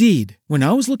with Indeed. When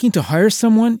I was looking to hire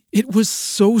someone, it was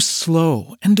so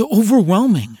slow and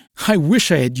overwhelming. I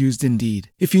wish I had used Indeed.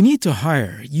 If you need to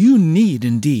hire, you need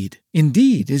Indeed.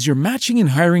 Indeed is your matching and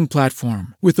hiring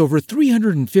platform with over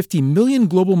 350 million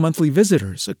global monthly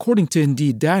visitors, according to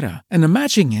Indeed data, and a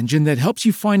matching engine that helps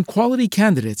you find quality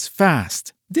candidates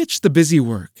fast. Ditch the busy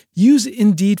work. Use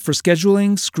Indeed for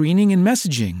scheduling, screening, and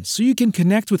messaging so you can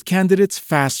connect with candidates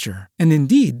faster. And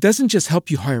Indeed doesn't just help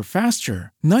you hire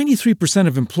faster. 93%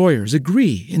 of employers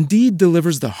agree Indeed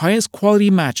delivers the highest quality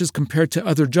matches compared to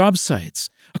other job sites,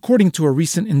 according to a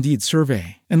recent Indeed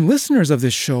survey. And listeners of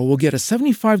this show will get a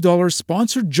 $75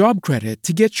 sponsored job credit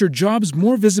to get your jobs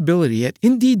more visibility at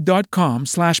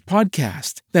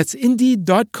Indeed.com/podcast. That's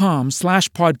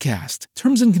Indeed.com/podcast.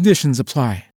 Terms and conditions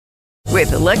apply.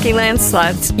 With the Lucky Land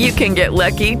Slots, you can get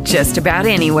lucky just about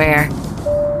anywhere.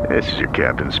 This is your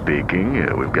captain speaking.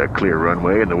 We've got clear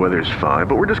runway and the weather's fine,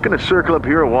 but we're just going to circle up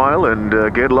here a while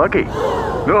and get lucky.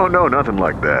 No, nothing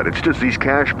like that. It's just these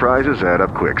cash prizes add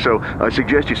up quick. So I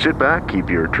suggest you sit back,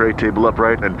 keep your tray table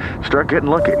upright, and start getting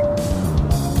lucky.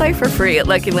 Play for free at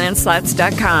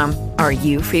LuckyLandSlots.com. Are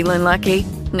you feeling lucky?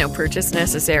 No purchase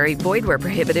necessary. Void where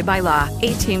prohibited by law.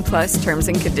 18+ terms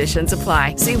and conditions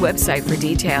apply. See website for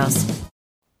details.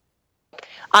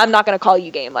 I'm not going to call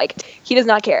you game. Like, he does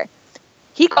not care.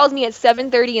 He calls me at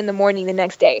 7:30 in the morning the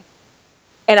next day,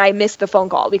 and I missed the phone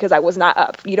call because I was not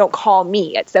up. You don't call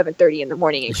me at 7:30 in the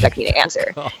morning and expect me to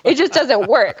answer. It just doesn't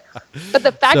work. But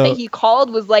the fact that he called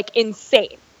was like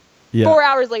insane. Yeah. 4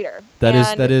 hours later.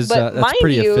 That's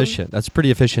pretty efficient. That's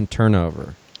pretty efficient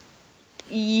turnover.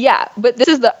 Yeah, but this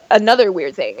is another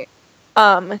weird thing.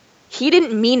 He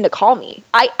didn't mean to call me.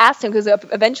 I asked him because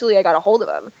eventually I got a hold of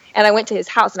him, and I went to his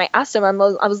house and I asked him. I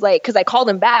was like, because I called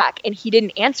him back and he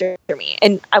didn't answer me,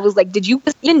 and I was like, "Did you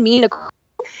even mean to call?"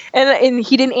 And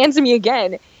he didn't answer me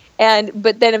again.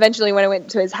 But then eventually when I went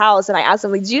to his house and I asked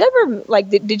him, like, "Did you ever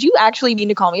did you actually mean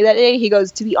to call me that day?" He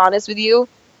goes, "To be honest with you,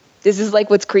 this is like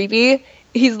what's creepy."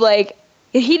 He's like,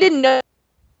 he didn't know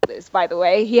this, by the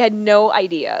way. He had no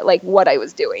idea like what I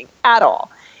was doing at all.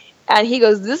 And he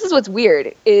goes, "This is what's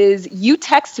weird is you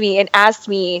text me and asked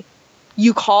me,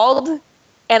 you called,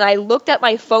 and I looked at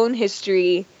my phone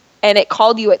history and it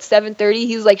called you at 7:30.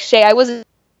 He's like, "Shay, I wasn't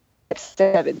at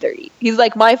 7:30. He's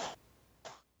like,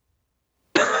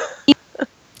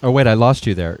 Oh, wait, I lost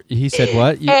you there. He said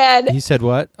what? He said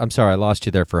what? I'm sorry, I lost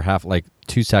you there for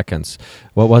 2 seconds.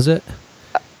 What was it?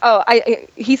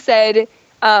 He said,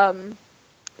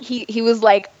 he was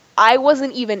like, "I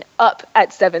wasn't even up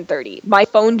at 7:30. My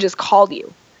phone just called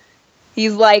you."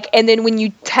 He's like, "And then when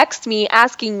you text me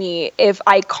asking me if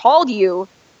I called you,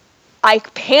 I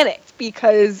panicked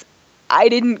because I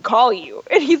didn't call you."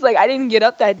 And he's like, "I didn't get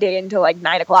up that day until like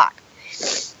 9 o'clock.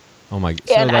 Oh my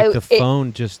God. So the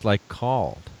phone just like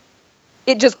called.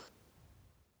 It just,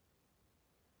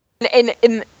 and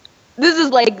this is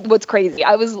like what's crazy.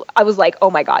 I was like,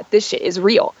 "Oh my God, this shit is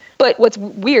real." But what's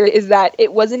weird is that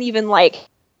it wasn't even like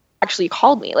actually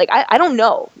called me. Like, I don't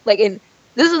know. Like, and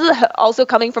this is also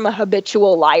coming from a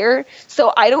habitual liar,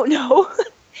 so I don't know.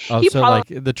 Oh, so like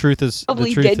the truth is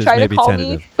did try to call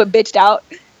tentative. me, but bitched out.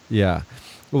 Yeah.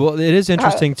 Well, it is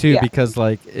interesting too because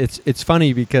like it's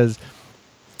funny because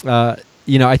I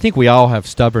think we all have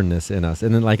stubbornness in us,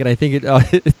 and then and I think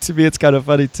to me it's kind of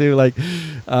funny too, like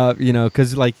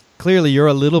because like clearly you're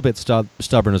a little bit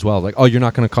stubborn as well. Like, "Oh, you're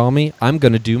not going to call me? I'm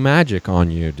going to do magic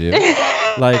on you, dude."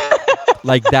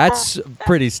 Like that's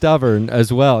pretty stubborn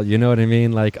as well. You know what I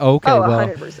mean? Like, okay,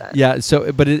 100%. Yeah. So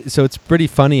it's pretty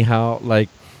funny how like,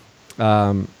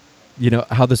 how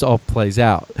this all plays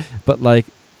out. But like,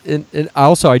 and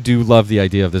also I do love the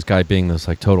idea of this guy being this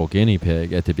like total guinea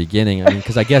pig at the beginning. I mean,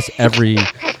 because I guess every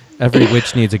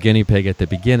witch needs a guinea pig at the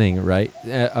beginning, right?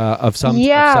 Of some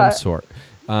sort.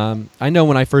 I know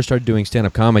when I first started doing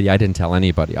stand-up comedy, I didn't tell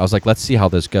anybody. I was like, let's see how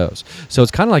this goes. So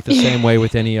it's kind of like the same way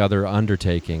with any other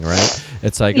undertaking, right?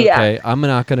 It's like, okay, I'm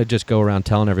not going to just go around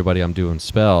telling everybody I'm doing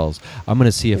spells. I'm going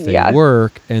to see if they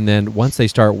work. And then once they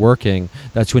start working,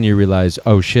 that's when you realize,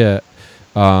 oh, shit,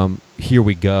 here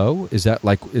we go. Is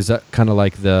that kind of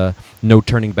like the no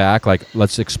turning back? Like,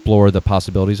 let's explore the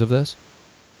possibilities of this?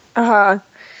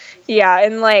 Yeah,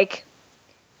 and like,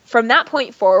 from that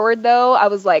point forward, though, I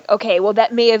was like, okay, well,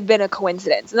 that may have been a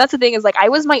coincidence. And that's the thing is, like, I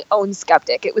was my own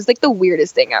skeptic. It was, like, the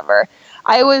weirdest thing ever.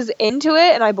 I was into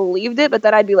it, and I believed it, but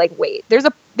then I'd be like, wait, there's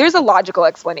a logical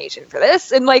explanation for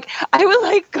this. And, like, I would,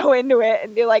 like, go into it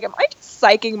and be like, am I just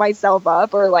psyching myself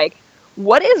up? Or, like,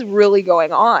 what is really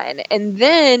going on? And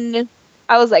then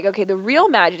I was like, okay, the real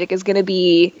magic is going to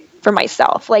be for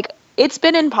myself. Like, it's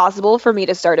been impossible for me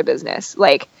to start a business.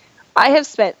 Like, I have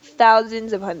spent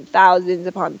thousands upon thousands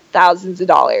of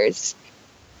dollars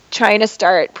trying to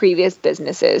start previous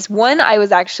businesses. One I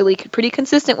was actually pretty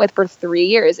consistent with for 3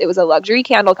 years. It was a luxury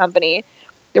candle company.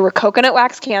 There were coconut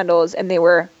wax candles, and they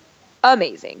were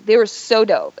amazing. They were so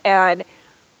dope. And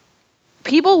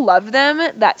people loved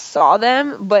them that saw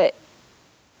them, but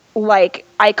like,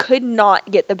 I could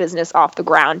not get the business off the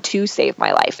ground to save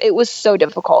my life. It was so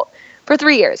difficult for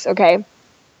 3 years. Okay.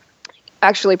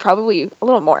 Actually, probably a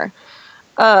little more.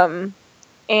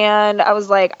 And I was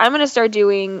like, I'm going to start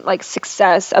doing like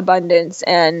success, abundance,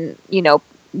 and, you know,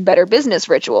 better business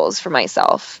rituals for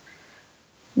myself.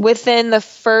 Within the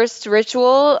first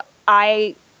ritual,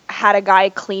 I had a guy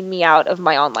clean me out of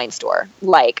my online store.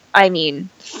 Like, I mean,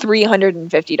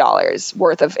 $350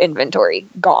 worth of inventory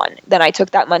gone. Then I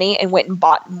took that money and went and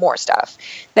bought more stuff.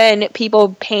 Then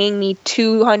people paying me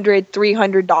 $200,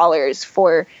 $300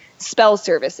 for spell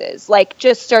services, like,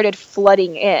 just started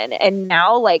flooding in. And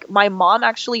now, like, my mom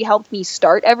actually helped me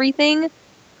start everything.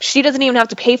 She doesn't even have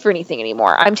to pay for anything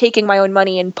anymore. I'm taking my own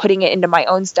money and putting it into my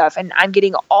own stuff, and I'm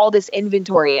getting all this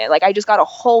inventory. And like, I just got a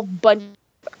whole bunch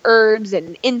of herbs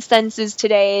and incenses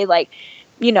today, like,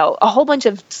 you know, a whole bunch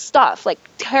of stuff, like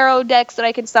tarot decks that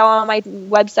I can sell on my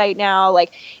website now.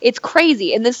 Like, it's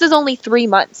crazy. And this is only 3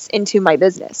 months into my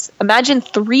business. Imagine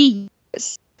 3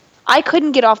 years. I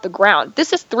couldn't get off the ground.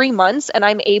 This is 3 months, and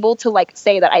I'm able to like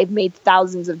say that I've made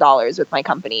thousands of dollars with my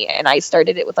company, and I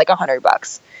started it with like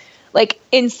 $100. Like,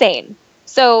 insane.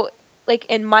 So like,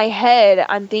 in my head,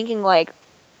 I'm thinking like,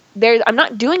 I'm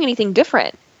not doing anything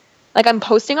different. Like, I'm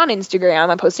posting on Instagram,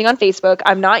 I'm posting on Facebook,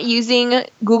 I'm not using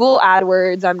Google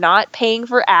AdWords, I'm not paying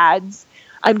for ads.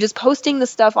 I'm just posting the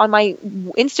stuff on my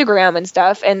Instagram and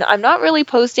stuff, and I'm not really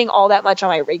posting all that much on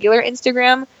my regular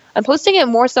Instagram. I'm posting it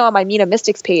more so on my Mina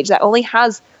Mystics page that only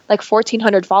has like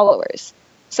 1,400 followers.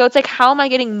 So it's like, how am I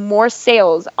getting more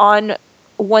sales on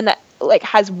one that like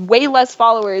has way less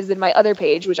followers than my other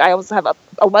page, which I also have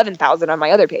 11,000 on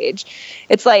my other page?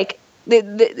 It's like,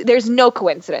 there's no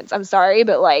coincidence. I'm sorry,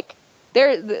 but like,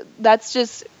 that's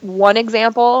just one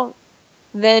example.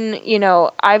 Then, you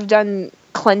know, I've done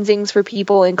cleansings for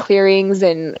people and clearings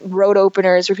and road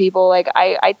openers for people. Like,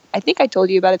 I think I told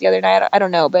you about it the other night. I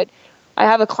don't know, but I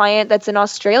have a client that's in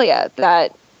Australia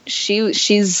that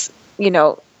she's, you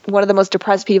know, one of the most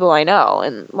depressed people I know,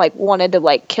 and like wanted to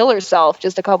like kill herself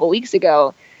just a couple weeks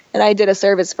ago. And I did a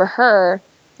service for her,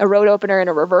 a road opener and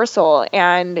a reversal.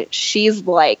 And she's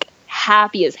like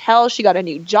happy as hell. She got a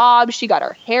new job. She got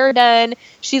her hair done.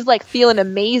 She's like feeling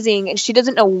amazing, and she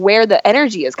doesn't know where the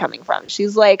energy is coming from.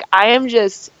 She's like, I am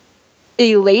just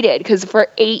elated because for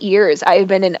 8 years I've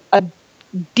been in a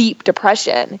deep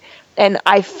depression. And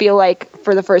I feel like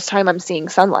for the first time I'm seeing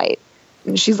sunlight.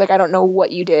 And she's like, I don't know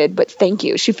what you did, but thank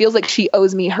you. She feels like she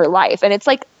owes me her life. And it's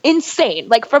like insane.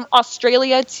 Like, from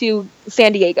Australia to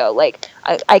San Diego, like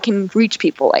I can reach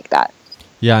people like that.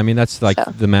 Yeah, I mean, that's like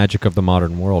the magic of the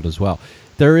modern world as well.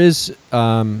 There is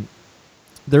something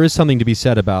to be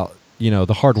said about, you know,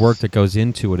 the hard work that goes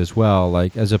into it as well.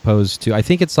 Like, as opposed to, I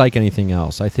think it's like anything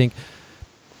else. I think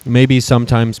maybe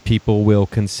sometimes people will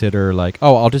consider like,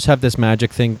 oh, I'll just have this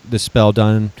magic thing, this spell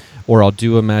done, or I'll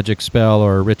do a magic spell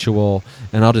or a ritual,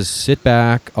 and I'll just sit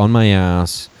back on my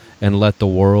ass and let the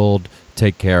world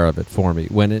take care of it for me.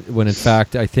 When in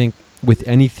fact, I think with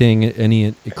anything,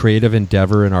 any creative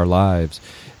endeavor in our lives,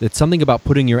 it's something about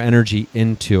putting your energy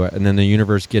into it and then the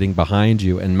universe getting behind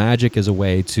you. And magic is a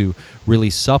way to really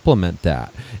supplement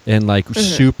that and like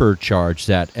supercharge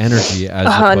that energy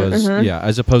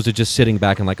as opposed to just sitting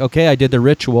back and like, okay, I did the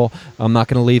ritual. I'm not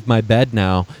going to leave my bed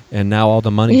now. And now all the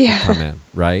money can come in.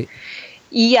 Right.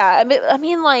 Yeah.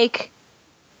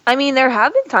 I mean, there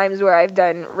have been times where I've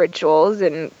done rituals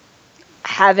and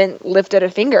haven't lifted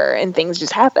a finger and things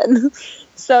just happen.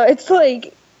 So it's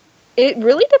like, it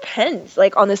really depends,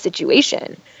 like, on the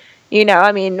situation. You know,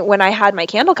 I mean, when I had my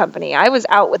candle company, I was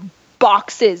out with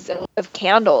boxes of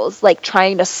candles, like,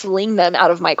 trying to sling them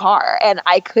out of my car, and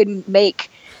I couldn't make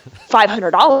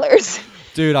 $500.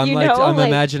 Dude, I'm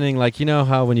imagining, like, you know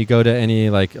how when you go to any,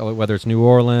 like, whether it's New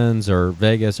Orleans or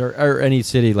Vegas or any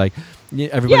city, like,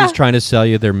 everybody's trying to sell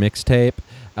you their mixtape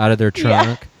out of their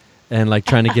trunk and, like,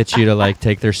 trying to get you to, like,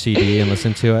 take their CD and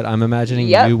listen to it. I'm imagining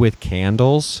you with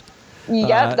candles.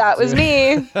 Yep, that was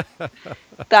me.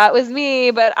 That was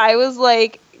me, but I was,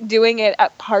 like, doing it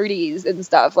at parties and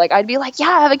stuff. Like, I'd be like, yeah,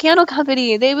 I have a candle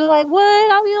company. They'd be like,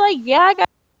 what? I'll be like, yeah, I got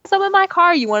some in my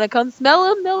car. You want to come smell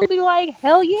them? They'll be like,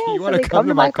 hell yeah. You want to come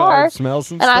to my car and smell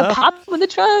some and stuff? I pop them in the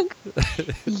trunk.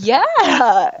 Yeah.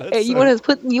 You want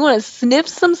to sniff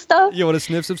some stuff? You want to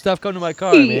sniff some stuff? Come to my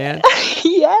car, man.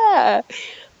 Yeah.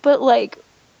 But, like,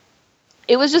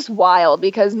 it was just wild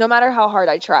because no matter how hard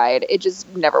I tried, it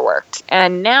just never worked.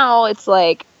 And now it's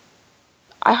like,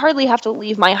 I hardly have to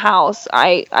leave my house.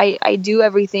 I do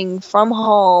everything from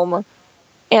home,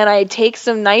 and I take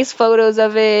some nice photos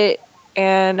of it,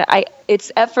 and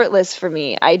it's effortless for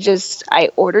me. I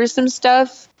order some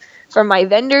stuff from my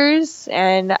vendors,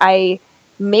 and I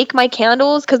make my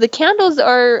candles, because the candles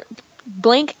are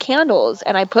blank candles,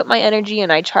 and I put my energy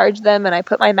and I charge them, and I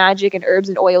put my magic and herbs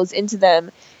and oils into them,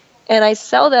 and I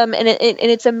sell them, and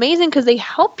it's amazing because they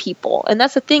help people. And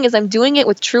that's the thing, is I'm doing it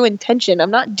with true intention. I'm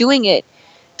not doing it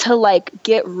to, like,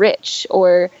 get rich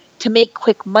or to make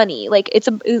quick money. Like,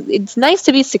 it's nice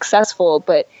to be successful,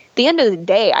 but at the end of the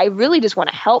day, I really just want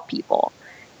to help people.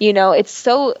 You know, it's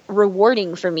so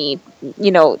rewarding for me, you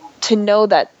know, to know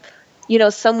that, you know,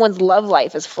 someone's love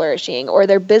life is flourishing, or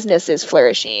their business is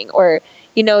flourishing, or,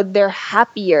 you know, they're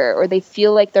happier, or they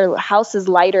feel like their house is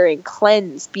lighter and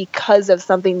cleansed because of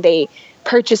something they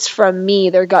purchased from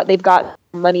me. They've got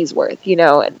money's worth, you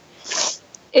know, and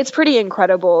it's pretty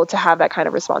incredible to have that kind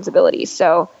of responsibility.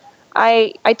 So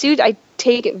I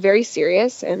take it very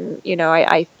serious, and, you know,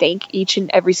 I thank each and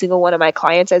every single one of my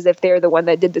clients as if they're the one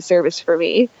that did the service for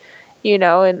me, you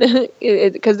know, and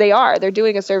because they're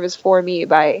doing a service for me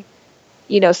by,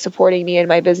 you know, supporting me in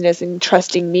my business and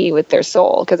trusting me with their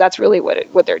soul, because that's really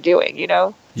what they're doing, you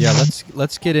know? Yeah,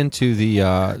 let's get into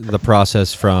the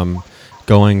process from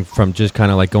going from just kind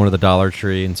of like going to the Dollar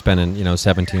Tree and spending, you know,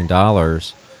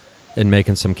 $17 and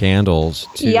making some candles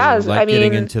to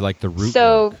getting into, like, the root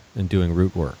work and doing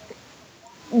root work.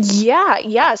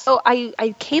 Yeah. So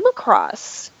I came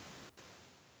across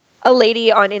a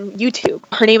lady on YouTube.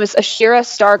 Her name is Ashira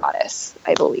Star Goddess,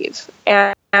 I believe.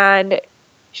 And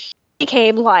she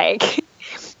became, like,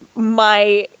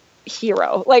 my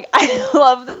hero. Like, I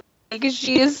love this because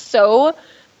she is so,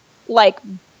 like,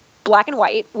 black and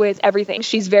white with everything.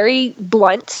 She's very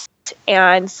blunt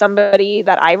and somebody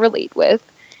that I relate with.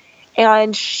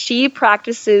 And she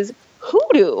practices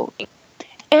hoodoo.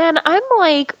 And I'm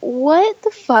like, what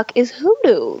the fuck is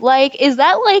hoodoo? Like, is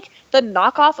that, like, the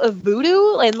knockoff of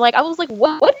voodoo? And, like, I was like,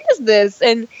 what is this?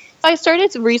 And I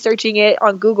started researching it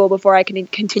on Google before I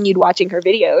continued watching her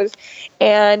videos.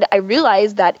 And I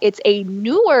realized that it's a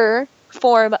newer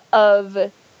form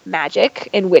of magic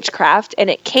and witchcraft. And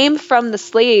it came from the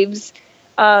slaves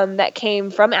that came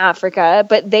from Africa,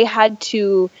 but they had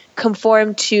to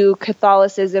conform to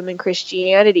Catholicism and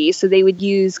Christianity. So they would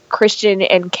use Christian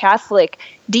and Catholic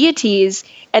deities,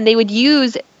 and they would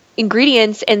use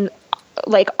ingredients and,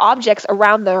 like, objects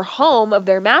around their home of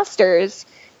their masters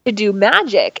to do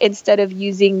magic, instead of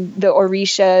using the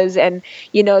orishas and,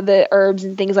 you know, the herbs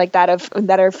and things like that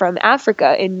that are from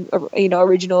Africa in, you know,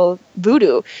 original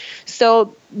voodoo.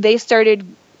 So they started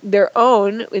their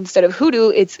own. Instead of voodoo,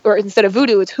 it's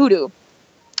hoodoo.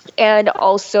 And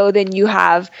also then you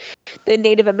have the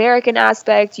Native American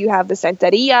aspect, you have the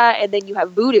Santeria, and then you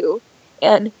have voodoo.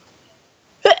 And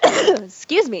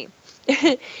excuse me.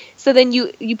 So then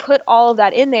you put all of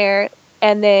that in there,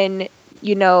 and then,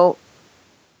 you know,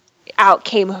 out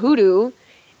came hoodoo.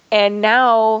 And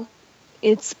now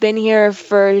it's been here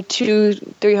for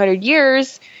 200-300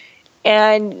 years.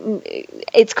 And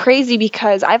it's crazy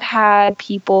because I've had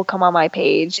people come on my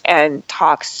page and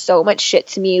talk so much shit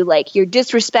to me, like, you're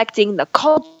disrespecting the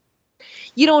culture,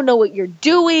 you don't know what you're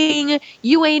doing,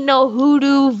 you ain't no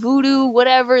hoodoo, voodoo,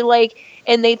 whatever, like,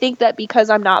 and they think that because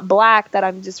I'm not black that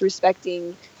I'm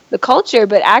disrespecting the culture.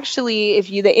 But actually, if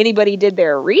anybody did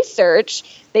their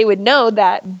research, they would know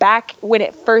that back when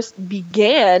it first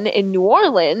began in New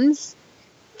Orleans,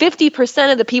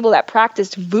 50% of the people that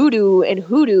practiced voodoo and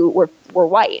hoodoo were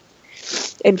white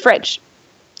and French.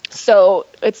 So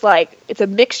it's like, it's a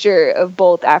mixture of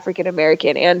both African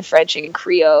American and French and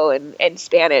Creole and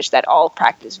Spanish that all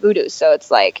practice voodoo. So it's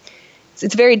like,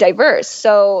 it's very diverse.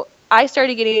 So I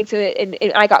started getting into it,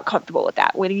 and I got comfortable with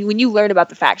that. When you learn about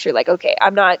the facts, you're like, okay,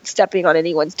 I'm not stepping on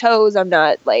anyone's toes. I'm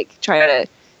not like trying to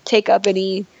take up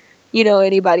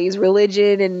anybody's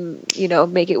religion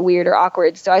and, make it weird or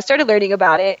awkward. So I started learning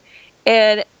about it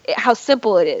and how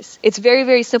simple it is. It's very,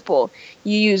 very simple.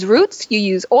 You use roots, you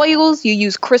use oils, you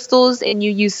use crystals, and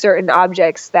you use certain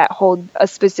objects that hold a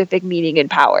specific meaning and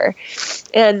power.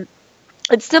 And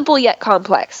it's simple yet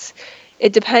complex.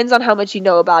 It depends on how much you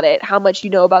know about it, how much you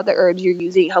know about the herbs you're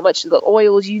using, how much of the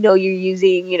oils you're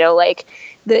using, like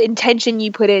the intention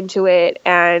you put into it,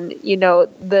 and,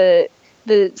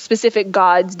 the specific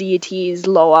gods, deities,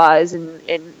 loas,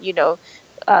 and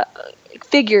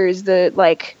figures, the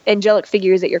like angelic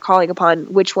figures that you're calling upon,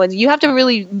 which ones. You have to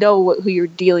really know who you're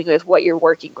dealing with, what you're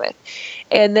working with.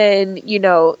 And then,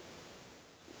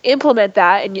 implement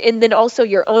that, and then also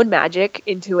your own magic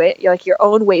into it, like your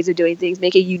own ways of doing things,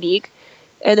 make it unique.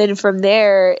 And then from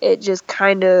there, it just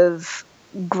kind of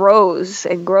grows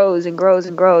and grows and grows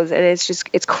and grows. And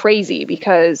it's crazy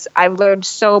because I've learned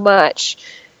so much.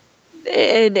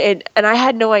 And I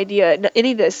had no idea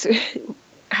any of this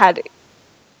had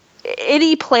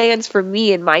any plans for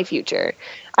me in my future.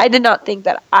 I did not think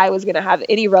that I was going to have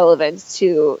any relevance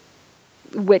to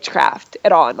witchcraft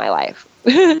at all in my life.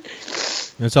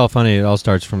 It's all funny. It all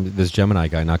starts from this Gemini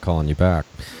guy not calling you back.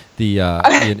 The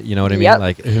you know what I mean? Yep.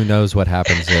 Like, who knows what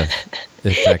happens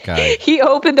if that guy... He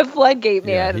opened the floodgate,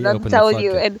 man. Yeah, and I'm telling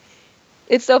you. And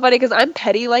it's so funny because I'm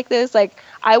petty like this. Like,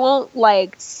 I won't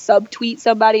like subtweet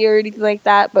somebody or anything like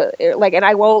that, but like, and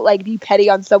I won't like be petty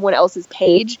on someone else's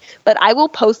page, but I will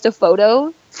post a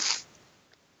photo.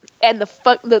 And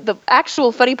the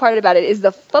actual funny part about it is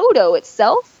the photo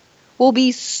itself will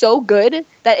be so good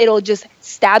that it'll just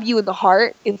stab you in the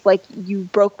heart. It's like, you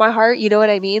broke my heart. You know what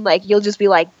I mean? Like, you'll just be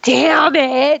like, damn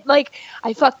it. Like,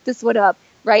 I fucked this one up.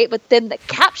 Right. But then the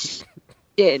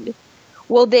caption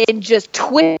will then just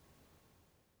twist.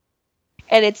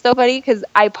 And it's so funny because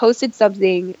I posted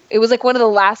something. It was like one of the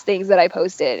last things that I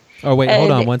posted. Oh, wait,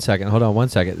 hold on one second.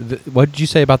 What did you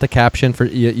say about the caption? For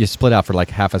you split out for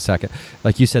like half a second.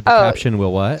 Like, you said the caption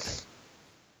will what?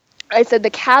 I said the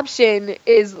caption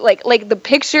is like the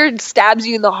picture stabs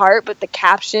you in the heart, but the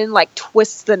caption like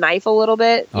twists the knife a little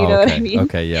bit. You know what I mean?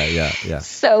 Okay, yeah.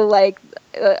 So like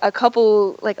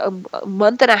a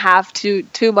month and a half to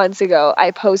 2 months ago,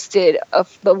 I posted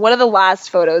one of the last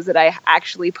photos that I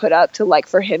actually put up to like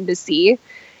for him to see,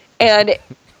 and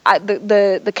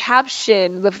the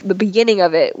caption, the beginning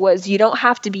of it was, "You don't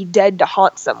have to be dead to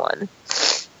haunt someone,"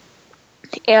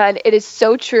 and it is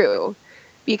so true.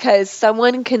 Because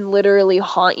someone can literally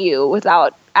haunt you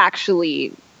without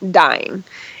actually dying.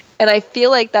 And I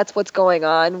feel like that's what's going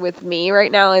on with me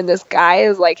right now. And this guy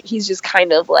is like, he's just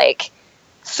kind of like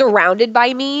surrounded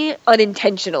by me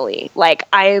unintentionally. Like,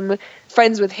 I'm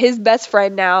friends with his best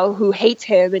friend now who hates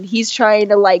him, and he's trying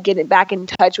to like get it back in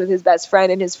touch with his best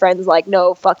friend, and his friend's like,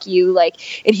 no, fuck you. Like,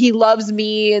 and he loves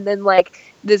me. And then like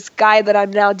this guy that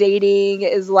I'm now dating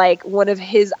is like one of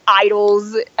his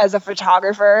idols as a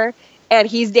photographer. And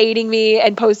he's dating me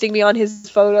and posting me on his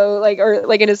photo,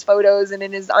 or in his photos and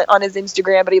on his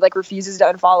Instagram, but he like refuses to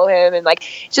unfollow him. And like,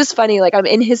 it's just funny. Like, I'm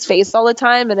in his face all the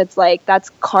time, and it's like, that's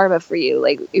karma for you.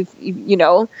 Like, if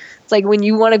it's like when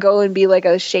you want to go and be like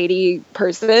a shady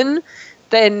person,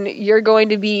 then you're going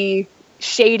to be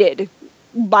shaded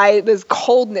by this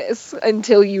coldness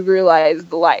until you realize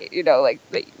the light.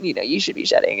 You should be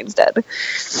shedding instead.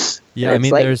 Yeah, I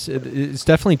mean, like, it's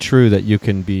definitely true that you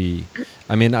can be.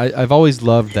 I mean, I've always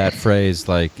loved that phrase,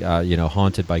 like,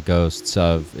 haunted by ghosts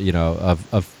of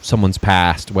someone's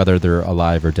past, whether they're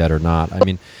alive or dead or not. I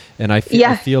mean, and I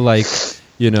feel like,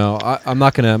 I'm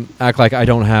not going to act like I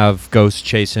don't have ghosts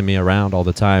chasing me around all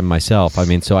the time myself. I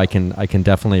mean, so I can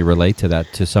definitely relate to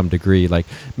that to some degree, like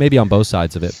maybe on both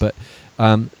sides of it. But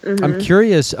I'm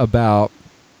curious about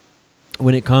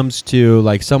when it comes to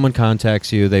like someone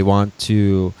contacts you, they want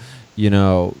to,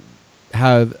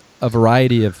 have a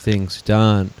variety of things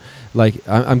done. Like,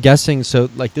 I'm guessing, so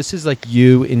like this is like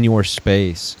you in your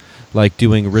space, like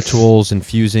doing rituals,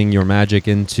 infusing your magic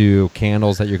into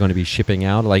candles that you're going to be shipping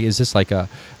out. Like, is this like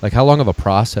how long of a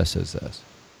process is this?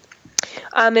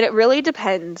 And it really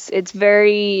depends. It's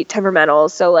very temperamental.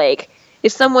 So like,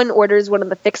 if someone orders one of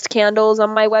the fixed candles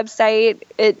on my website,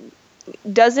 it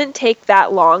doesn't take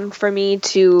that long for me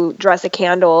to dress a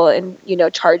candle and,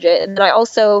 charge it. And then I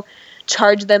also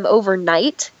charge them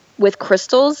overnight with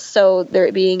crystals, so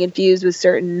they're being infused with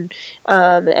certain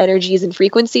energies and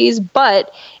frequencies.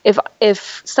 But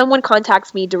if someone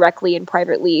contacts me directly and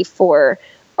privately for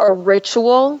a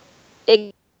ritual,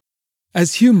 it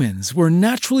As humans, we're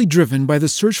naturally driven by the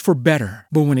search for better.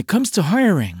 But when it comes to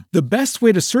hiring, the best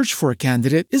way to search for a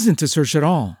candidate isn't to search at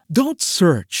all. Don't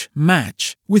search,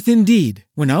 match with Indeed.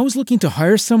 When I was looking to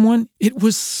hire someone, it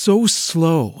was so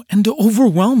slow and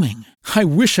overwhelming. I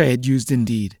wish I had used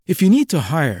Indeed. If you need to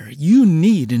hire, you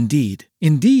need Indeed.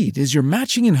 Indeed is your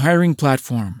matching and hiring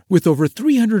platform with over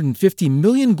 350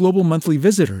 million global monthly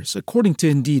visitors, according to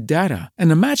Indeed data,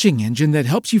 and a matching engine that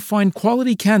helps you find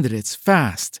quality candidates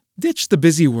fast. Ditch the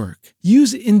busy work.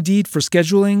 Use Indeed for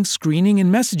scheduling, screening,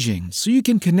 and messaging so you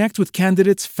can connect with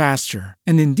candidates faster.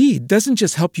 And Indeed doesn't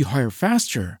just help you hire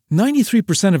faster.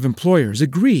 93% of employers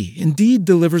agree Indeed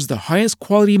delivers the highest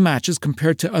quality matches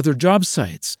compared to other job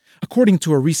sites, according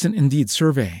to a recent Indeed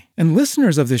survey. And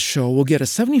listeners of this show will get a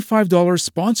 $75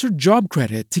 sponsored job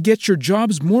credit to get your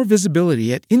jobs more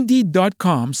visibility at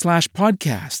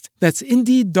Indeed.com/podcast. That's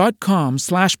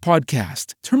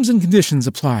Indeed.com/podcast. Terms and conditions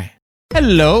apply.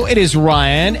 Hello, it is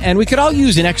Ryan, and we could all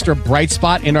use an extra bright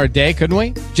spot in our day, couldn't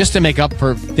we? Just to make up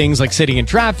for things like sitting in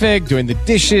traffic, doing the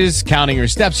dishes, counting your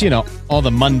steps, all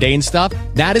the mundane stuff.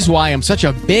 That is why I'm such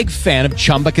a big fan of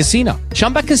Chumba Casino.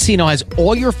 Chumba Casino has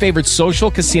all your favorite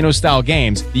social casino-style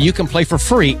games that you can play for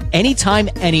free anytime,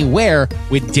 anywhere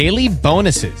with daily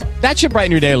bonuses. That should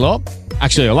brighten your day a little.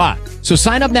 Actually, a lot. So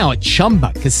sign up now at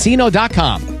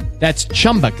ChumbaCasino.com. That's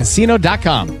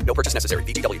ChumbaCasino.com. No purchase necessary.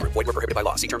 VGW Group. Void where prohibited by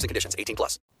law. See terms and conditions.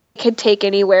 18+. It could take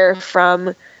anywhere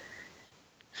from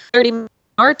 30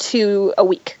 minutes to a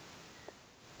week.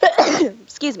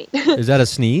 Excuse me. Is that a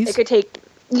sneeze? It could take...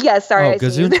 Yes, sorry. Oh,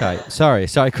 Gesundheit. Sorry,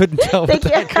 I couldn't tell. Thank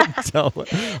you. I couldn't tell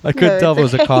if it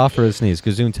was a cough or a sneeze.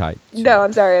 Gesundheit. No,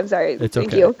 I'm sorry. It's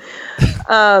Thank okay. you.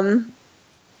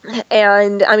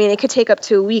 And I mean, it could take up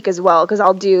to a week as well, because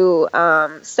I'll do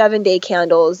 7-day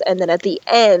candles, and then at the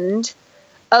end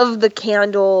of the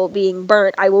candle being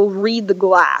burnt, I will read the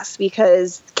glass,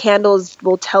 because candles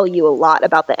will tell you a lot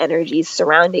about the energies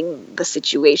surrounding the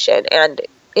situation and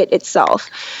it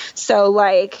itself. So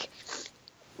like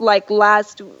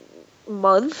last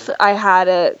month, I had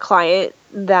a client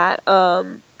that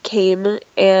came,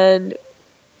 and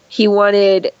he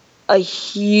wanted a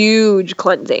huge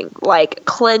cleansing.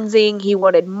 He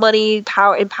wanted money,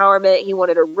 power, empowerment. He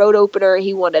wanted a road opener.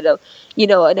 He wanted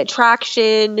an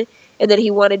attraction. And then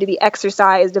he wanted to be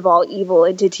exorcised of all evil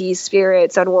entities,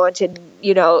 spirits, unwanted,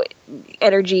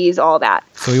 energies, all that.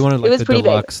 So he wanted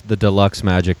the deluxe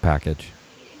magic package.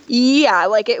 Yeah,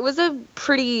 it was a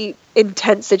pretty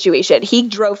intense situation. He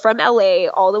drove from LA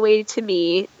all the way to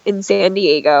me in San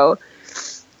Diego.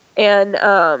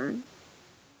 And,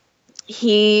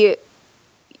 he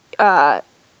got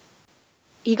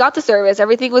the service.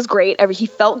 Everything was great. He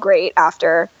felt great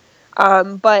after.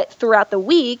 But throughout the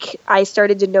week, I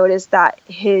started to notice that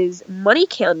his money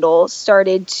candle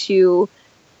started to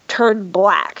turn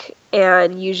black.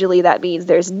 And usually that means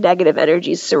there's negative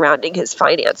energies surrounding his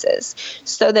finances.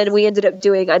 So then we ended up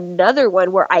doing another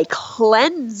one where I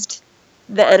cleansed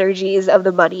the energies of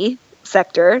the money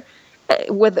sector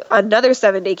with another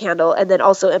 7-day candle, and then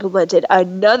also implemented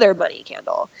another money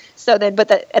candle. So then,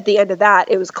 at the end of that,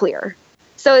 it was clear.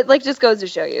 So it just goes to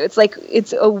show you,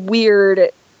 it's a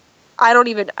weird, I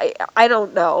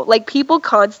don't know. People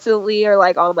constantly are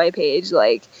on my page,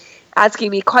 asking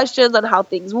me questions on how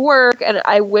things work. And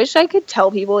I wish I could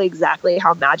tell people exactly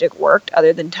how magic worked,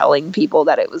 other than telling people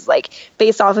that it was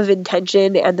based off of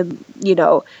intention and the,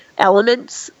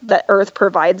 elements that Earth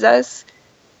provides us.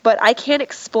 But I can't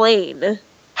explain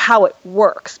how it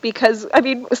works, because,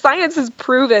 science has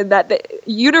proven that the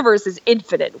universe is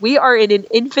infinite. We are in an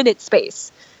infinite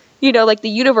space. The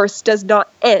universe does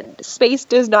not end. Space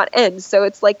does not end. So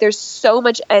it's there's so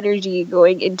much energy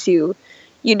going into,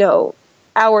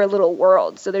 our little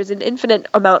world. So there's an infinite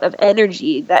amount of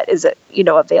energy that is,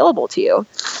 available to you.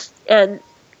 And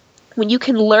when you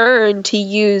can learn to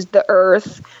use the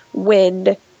earth,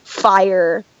 wind,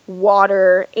 fire,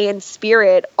 water, and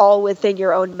spirit all within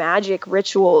your own magic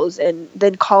rituals, and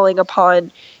then calling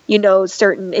upon,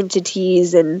 certain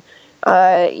entities and,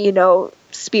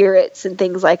 spirits and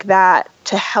things like that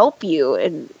to help you,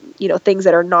 and, things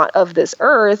that are not of this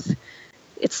earth,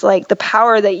 it's the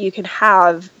power that you can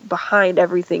have behind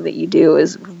everything that you do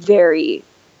is very,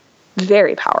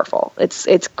 very powerful.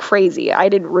 It's crazy. I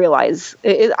didn't realize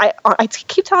it. I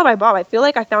keep telling my mom, I feel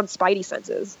like I found spidey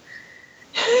senses.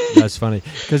 That's funny,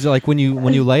 because when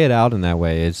you lay it out in that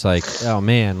way, it's oh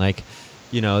man,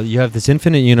 you have this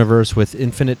infinite universe with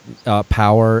infinite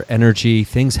power, energy,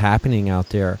 things happening out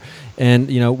there, and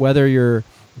whether you're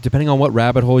depending on what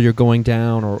rabbit hole you're going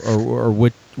down or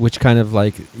which kind of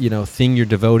like, thing you're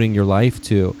devoting your life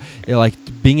to, like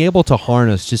being able to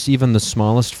harness just even the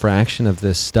smallest fraction of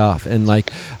this stuff. And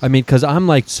like, I mean, cause I'm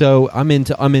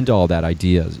into all that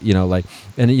ideas,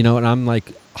 and I'm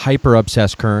like hyper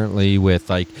obsessed currently with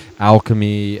like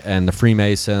alchemy and the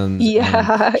Freemasons.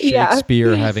 Yeah. And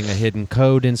Shakespeare having a hidden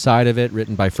code inside of it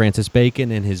written by Francis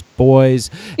Bacon and his boys.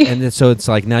 And then, so it's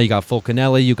like, now you got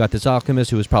Fulcanelli, you got this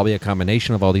alchemist who was probably a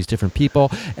combination of all these different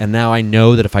people. And now I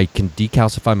know that if I can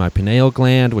decalcify my pineal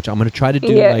gland, which I'm going to try to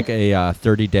do like a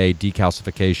 30-day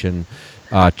decalcification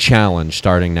challenge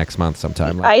starting next month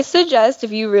sometime. I suggest,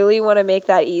 if you really want to make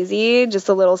that easy, just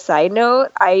a little side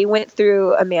note, I went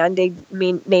through a man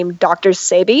named Dr.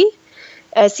 Sebi,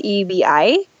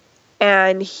 Sebi,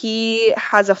 and he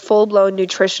has a full-blown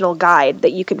nutritional guide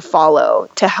that you can follow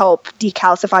to help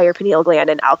decalcify your pineal gland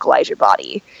and alkalize your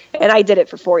body. And I did it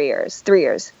for 3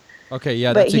 years. Okay,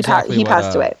 yeah, but that's exactly he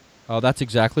passed away. Oh, that's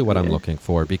exactly what I'm looking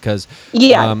for because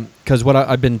what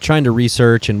I've been trying to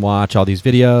research and watch all these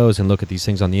videos and look at these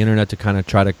things on the internet to kind of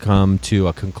try to come to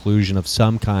a conclusion of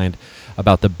some kind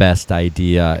about the best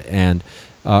idea and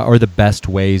or the best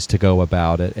ways to go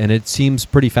about it. And it seems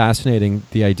pretty fascinating,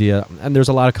 the idea. And there's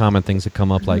a lot of common things that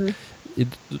come up. Like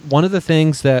one of the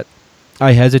things that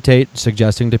I hesitate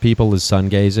suggesting to people is sun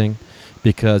gazing,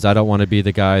 because I don't want to be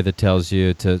the guy that tells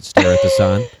you to stare at the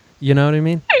sun. You know what I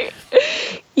mean?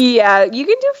 Yeah, you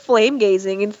can do flame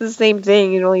gazing. It's the same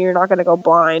thing. You're not going to go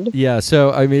blind. Yeah,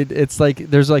 so, I mean, it's like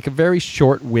there's like a very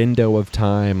short window of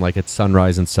time, like at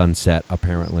sunrise and sunset,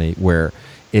 apparently, where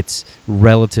it's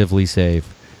relatively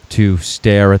safe to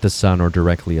stare at the sun or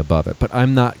directly above it. But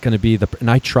I'm not going to be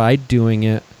and I tried doing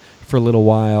it for a little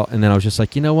while, and then I was just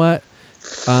like, you know what?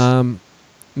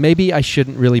 Maybe I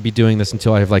shouldn't really be doing this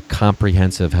until I have like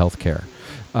comprehensive health care.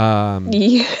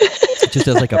 Just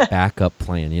as like a backup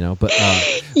plan, but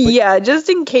yeah, just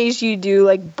in case you do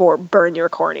like burn your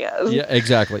corneas. Yeah,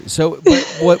 exactly. So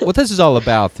what this is all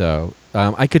about, though,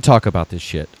 I could talk about this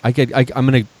shit. I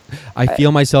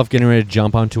feel myself getting ready to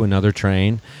jump onto another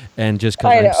train, and just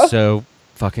because I'm so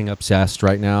fucking obsessed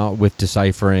right now with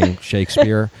deciphering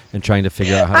Shakespeare and trying to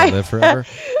figure out how to live forever.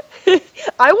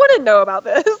 I want to know about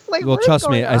this. Like, well, trust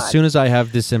me, as soon as I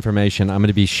have this information, I'm going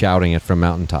to be shouting it from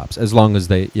mountaintops. As long as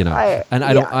they,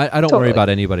 I don't worry about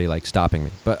anybody like stopping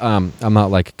me. But I'm not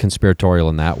like conspiratorial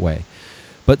in that way.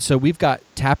 But so we've got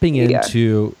tapping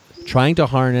into trying to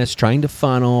harness, trying to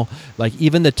funnel, like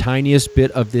even the tiniest bit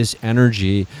of this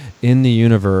energy in the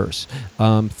universe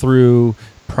through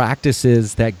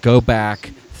practices that go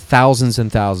back thousands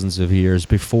and thousands of years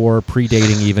before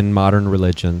predating even modern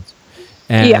religions.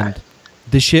 And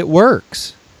the shit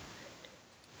works.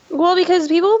 Well, because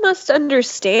people must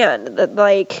understand that,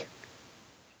 like,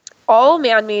 all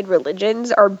man-made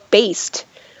religions are based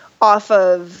off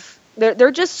of...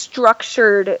 They're just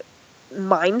structured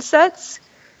mindsets.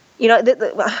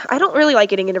 I don't really like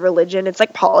getting into religion. It's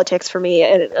like politics for me,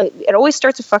 and it always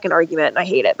starts a fucking argument, and I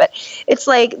hate it. But it's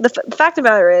like, the fact of the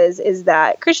matter is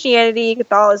that Christianity,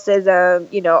 Catholicism,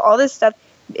 all this stuff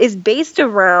is based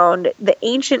around the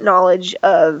ancient knowledge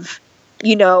of,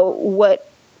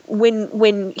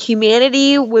 when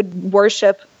humanity would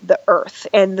worship the earth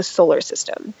and the solar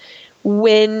system.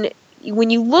 When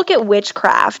you look at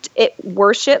witchcraft, it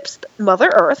worships Mother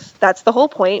Earth. That's the whole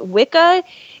point. Wicca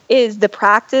is the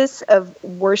practice of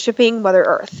worshiping Mother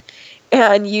Earth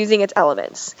and using its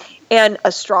elements. And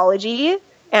astrology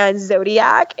and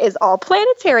zodiac is all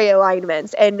planetary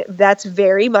alignments, and that's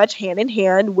very much hand in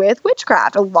hand with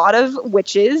witchcraft. A lot of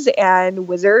witches and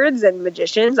wizards and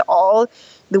magicians,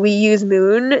 we use the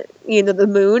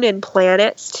moon and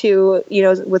planets to,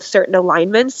 with certain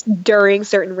alignments during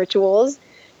certain rituals.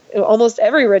 Almost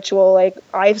every ritual, like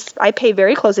I pay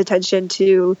very close attention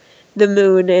to the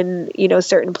moon and,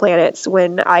 certain planets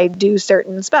when I do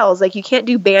certain spells. Like, you can't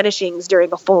do banishings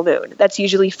during a full moon. That's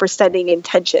usually for setting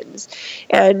intentions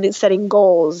and setting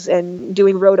goals and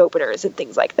doing road openers and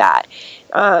things like that.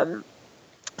 So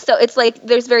it's like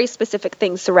there's very specific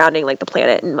things surrounding like the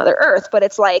planet and Mother Earth, but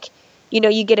it's like,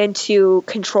 you get into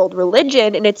controlled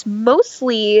religion, and it's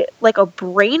mostly like a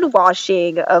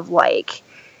brainwashing of like,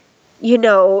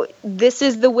 this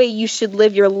is the way you should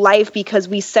live your life because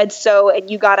we said so,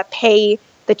 and you got to pay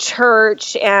the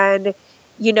church, and,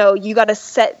 you got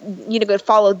to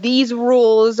follow these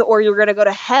rules or you're going to go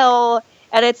to hell.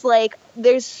 And it's like,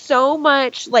 there's so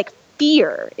much like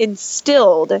fear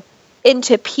instilled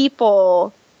into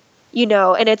people,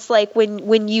 and it's like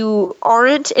when you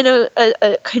aren't in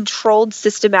a controlled,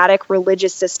 systematic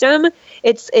religious system,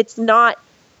 it's not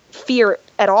fear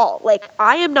at all. Like,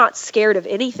 I am not scared of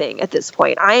anything at this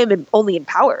point. I am only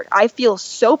empowered. I feel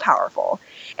so powerful.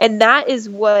 And that is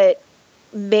what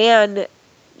man,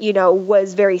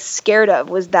 was very scared of,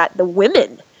 was that the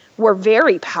women were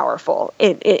very powerful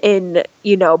in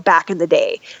back in the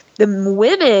day. The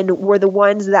women were the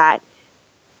ones that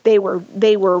they were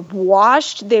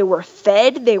washed, they were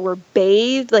fed, they were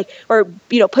bathed,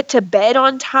 put to bed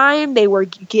on time. They were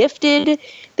gifted.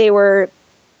 They were,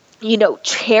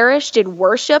 cherished and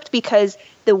worshipped, because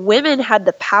the women had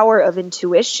the power of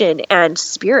intuition and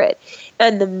spirit,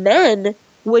 and the men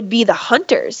would be the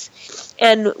hunters.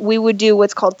 And we would do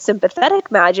what's called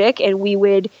sympathetic magic, and we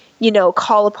would,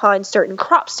 call upon certain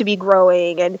crops to be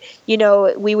growing, and,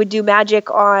 we would do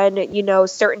magic on,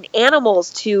 certain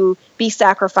animals to be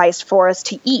sacrificed for us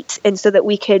to eat, and so that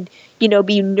we could,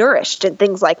 be nourished and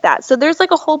things like that. So there's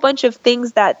like a whole bunch of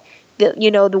things that,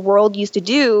 the world used to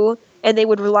do, and they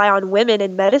would rely on women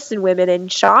and medicine women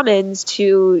and shamans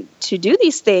to do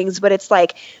these things. But it's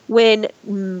like, when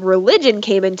religion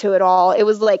came into it all, it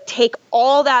was like, take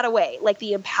all that away, like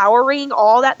the empowering,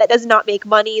 all that does not make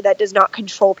money, that does not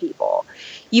control people.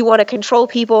 You want to control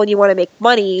people and you want to make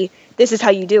money. This is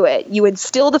how you do it. You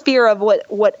instill the fear of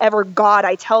whatever God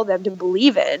I tell them to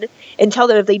believe in, and tell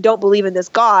them if they don't believe in this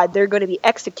God, they're going to be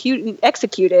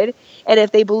executed. And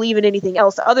if they believe in anything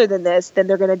else other than this, then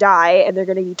they're going to die and they're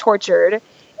going to be tortured.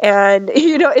 And,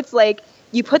 it's like,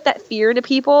 you put that fear into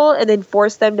people and then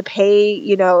force them to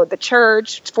pay, the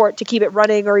church for it to keep it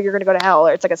running, or you're going to go to hell,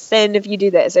 or it's like a sin if you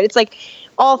do this. It's like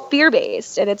all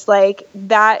fear-based. And it's like,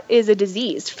 that is a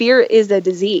disease. Fear is a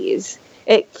disease.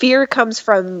 Fear comes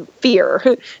from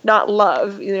fear, not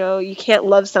love. You can't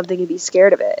love something and be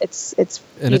scared of it. It's a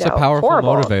powerful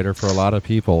horrible motivator for a lot of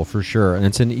people, for sure. And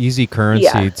it's an easy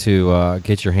currency to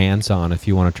get your hands on if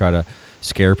you want to try to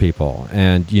scare people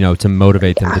and, to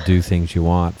motivate them to do things you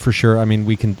want. For sure. I mean,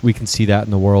 we can see that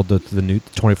in the world. The new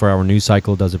 24-hour news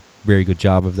cycle does a very good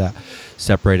job of that,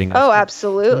 separating us. Oh,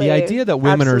 absolutely. And the idea that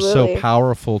women are so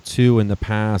powerful too in the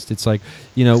past, it's like,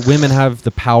 women have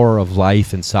the power of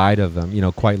life inside of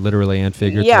them, quite literally and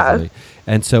figuratively. Yeah.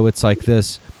 And so it's like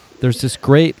there's this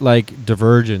great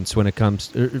divergence when it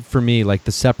comes for me, like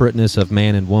the separateness of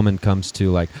man and woman comes to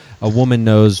like a woman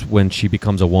knows when she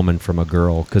becomes a woman from a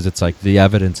girl, because it's like the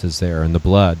evidence is there in the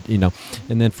blood, and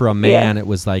then for a man it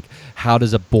was like, how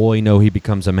does a boy know he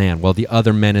becomes a man? Well, the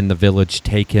other men in the village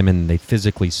take him and they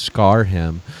physically scar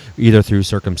him, either through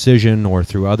circumcision or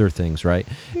through other things, right?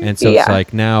 And so it's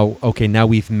like, now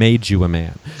we've made you a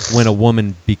man. When a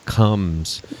woman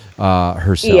becomes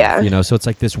herself, so it's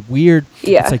like this weird,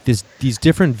 it's like these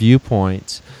different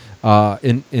viewpoints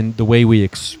in the way we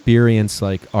experience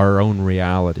like our own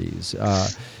realities,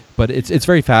 but it's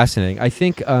very fascinating. I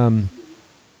think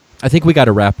we got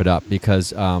to wrap it up,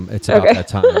 because it's about that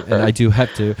time,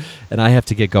 and I have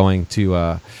to get going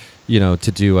to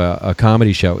to do a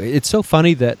comedy show. It's so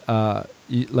funny that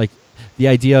the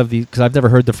idea of because I've never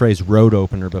heard the phrase road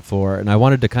opener before, and I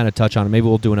wanted to kind of touch on it. Maybe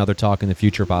we'll do another talk in the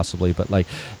future, possibly. But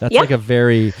that's like a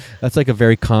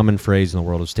very common phrase in the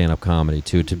world of stand-up comedy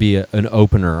too, to be an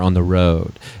opener on the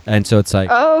road. And so it's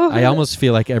like, I almost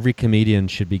feel like every comedian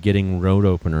should be getting road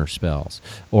opener spells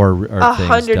or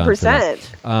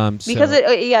 100%. Because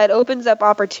it opens up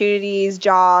opportunities,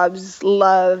 jobs,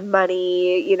 love,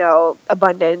 money,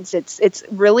 abundance. It's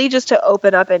really just to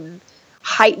open up and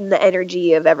heighten the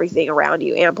energy of everything around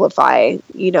you, amplify,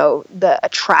 the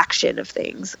attraction of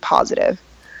things positive.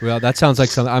 Well, that sounds like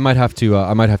something I might have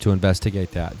to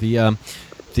investigate that. For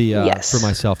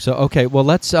myself. So okay, well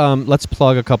let's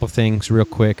plug a couple things real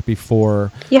quick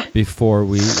before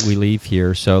we leave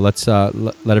here. So let's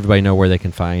let everybody know where they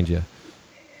can find you.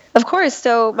 Of course.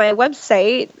 So my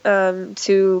website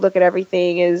to look at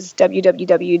everything is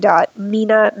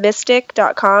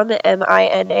www.minamystic.com,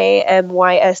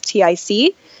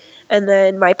 MINAMYSTIC. And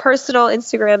then my personal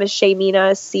Instagram is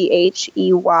Sheymina,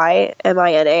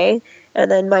 CHEYMINA.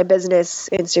 And then my business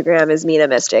Instagram is Mina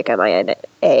Mystic,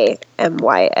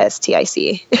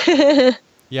 MINAMYSTIC.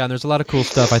 Yeah, and there's a lot of cool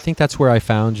stuff. I think that's where I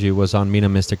found you, was on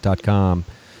minamystic.com.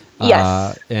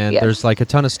 Yes. There's like a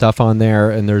ton of stuff on there,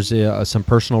 and there's some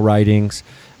personal writings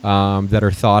that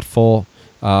are thoughtful,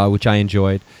 which I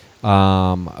enjoyed,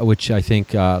 which I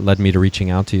think led me to reaching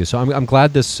out to you. So I'm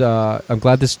glad this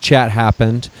chat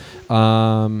happened.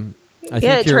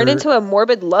 It turned into a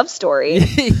morbid love story.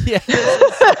 Yeah.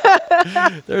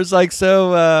 There's like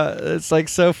it's like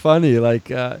so funny. Like,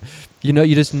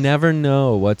 you just never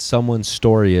know what someone's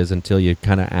story is until you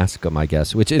kind of ask them, I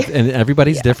guess, and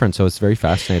everybody's different. So it's very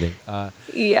fascinating.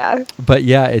 Yeah. But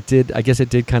yeah, I guess it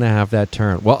did kind of have that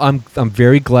turn. Well, I'm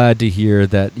very glad to hear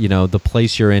that, the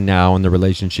place you're in now and the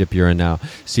relationship you're in now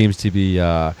seems to be,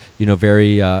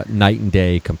 very night and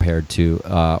day compared to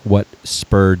what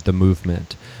spurred the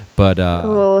movement. But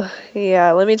well,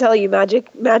 yeah, let me tell you, magic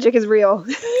is real.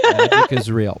 Magic is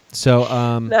real.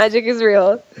 So magic is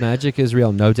real. Magic is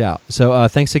real, no doubt. So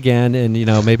thanks again, and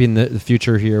maybe in the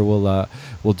future here we'll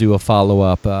do a follow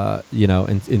up,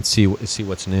 and see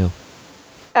what's new.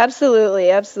 Absolutely.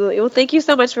 Well, thank you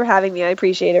so much for having me. I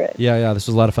appreciate it. Yeah, this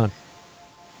was a lot of fun.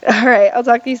 All right, I'll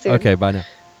talk to you soon. Okay, bye now.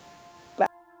 Bye.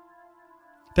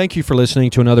 Thank you for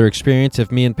listening to another experience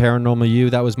of Me and Paranormal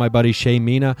You. That was my buddy Shay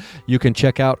Mina. You can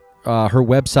check out her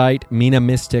website,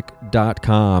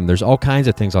 minamystic.com. There's all kinds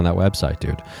of things on that website,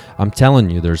 dude. I'm telling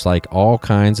you, there's like all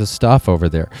kinds of stuff over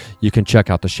there. You can check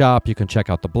out the shop. You can check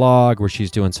out the blog where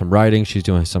she's doing some writing. She's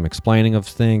doing some explaining of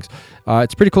things.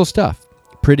 It's pretty cool stuff.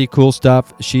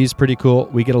 She's pretty cool.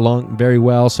 We get along very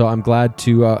well, so I'm glad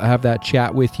to have that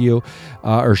chat with you,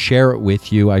 or share it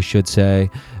with you, I should say.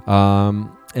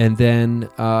 And then,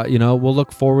 we'll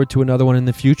look forward to another one in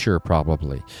the future,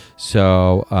 probably.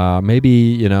 So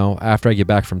maybe, after I get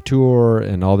back from tour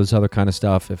and all this other kind of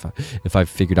stuff, if I've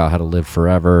figured out how to live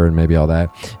forever and maybe all that,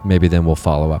 maybe then we'll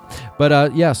follow up. But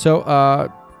I'm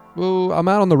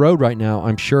out on the road right now,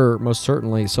 I'm sure, most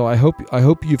certainly. So I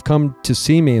hope you've come to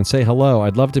see me and say hello.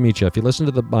 I'd love to meet you. If you listen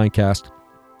to the Mindcast,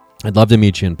 I'd love to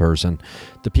meet you in person.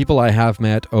 The people I have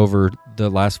met over the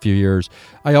last few years,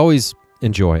 I always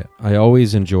enjoy it. I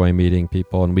always enjoy meeting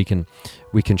people, and we can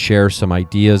share some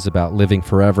ideas about living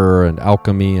forever and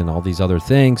alchemy and all these other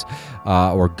things,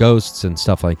 or ghosts and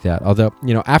stuff like that. Although,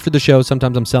 after the show,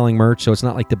 sometimes I'm selling merch, so it's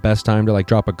not like the best time to like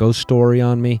drop a ghost story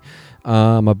on me.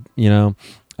 But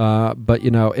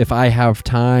if I have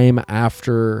time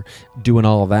after doing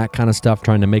all of that kind of stuff,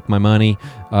 trying to make my money,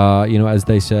 as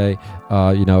they say,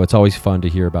 it's always fun to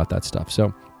hear about that stuff.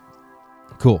 So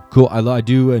cool. I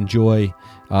do enjoy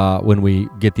when we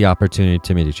get the opportunity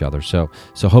to meet each other. So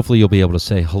hopefully you'll be able to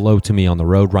say hello to me on the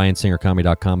road.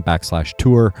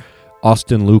 RyanSingerComedy.com/tour.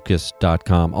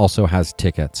 AustinLucas.com also has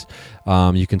tickets.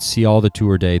 You can see all the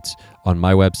tour dates on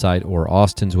my website or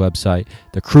Austin's website.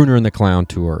 The Crooner and the Clown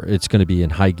Tour, it's going to be in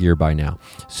high gear by now.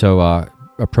 So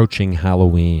approaching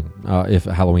Halloween, if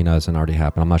Halloween hasn't already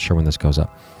happened. I'm not sure when this goes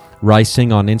up.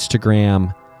 Rysing on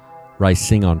Instagram,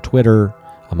 Rysing on Twitter.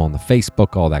 I'm on the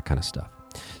Facebook, all that kind of stuff.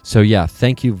 So yeah,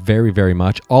 thank you very, very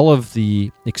much. All of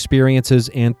the experiences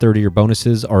and 30-year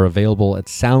bonuses are available at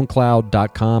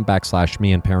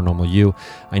soundcloud.com/me and paranormal you.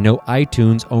 I know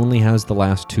iTunes only has the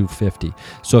last 250.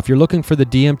 So if you're looking for the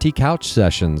DMT couch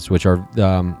sessions, which are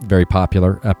very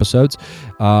popular episodes,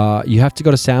 you have to go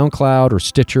to SoundCloud or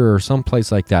Stitcher or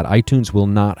someplace like that. iTunes will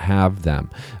not have them.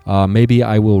 Maybe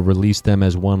I will release them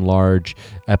as one large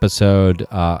episode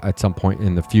at some point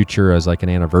in the future as like an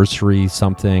anniversary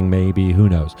something, maybe, who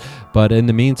knows. But in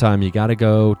the meantime, you got to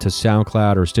go to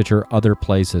SoundCloud or Stitcher, other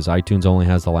places. iTunes only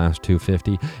has the last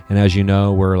 250. And as you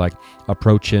know, we're like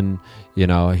approaching,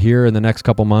 here in the next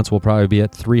couple months, we'll probably be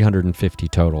at 350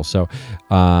 total. So,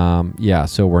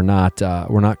 so we're not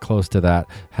close to that,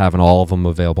 having all of them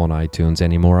available on iTunes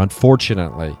anymore,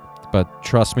 unfortunately. But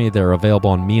trust me, they're available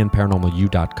on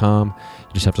meandparanormalyou.com.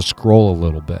 You just have to scroll a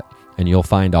little bit, and you'll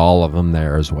find all of them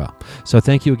there as well. So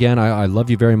thank you again. I love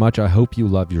you very much. I hope you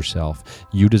love yourself.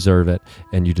 You deserve it,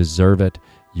 and you deserve it.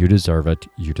 You deserve it.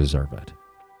 You deserve it.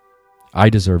 I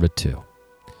deserve it too.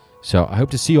 So I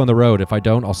hope to see you on the road. If I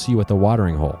don't, I'll see you at the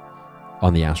watering hole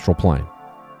on the astral plane.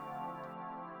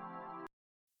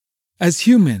 As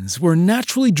humans, we're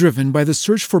naturally driven by the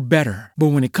search for better. But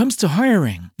when it comes to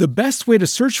hiring, the best way to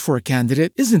search for a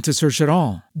candidate isn't to search at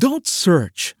all. Don't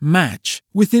search, match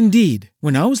with Indeed.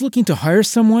 When I was looking to hire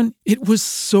someone, it was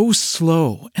so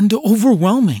slow and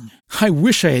overwhelming. I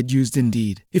wish I had used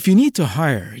Indeed. If you need to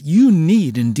hire, you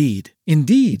need Indeed.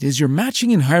 Indeed is your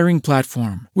matching and hiring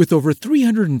platform with over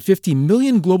 350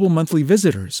 million global monthly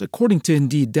visitors, according to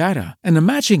Indeed data, and a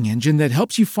matching engine that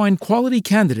helps you find quality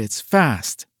candidates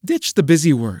fast. Ditch the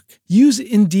busy work. Use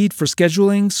Indeed for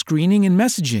scheduling, screening, and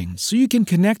messaging so you can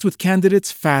connect with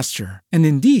candidates faster. And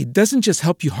Indeed doesn't just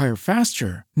help you hire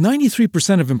faster.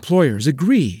 93% of employers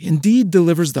agree Indeed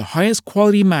delivers the highest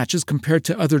quality matches compared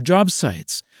to other job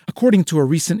sites, according to a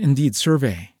recent Indeed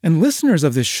survey. And listeners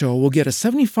of this show will get a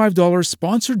 $75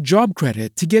 sponsored job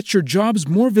credit to get your jobs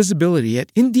more visibility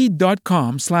at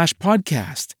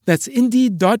Indeed.com/podcast. That's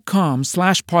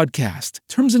Indeed.com/podcast.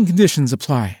 Terms and conditions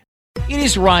apply. It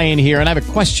is Ryan here, and I have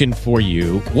a question for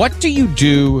you. What do you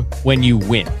do when you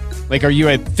win? Like, are you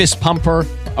a fist pumper,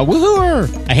 a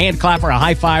woohooer, a hand clapper, a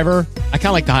high fiver? I kind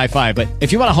of like the high five, but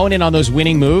if you want to hone in on those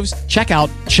winning moves, check out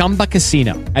Chumba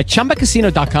Casino. At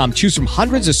ChumbaCasino.com, choose from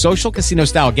hundreds of social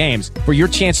casino-style games for your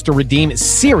chance to redeem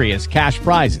serious cash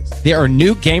prizes. There are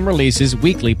new game releases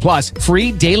weekly, plus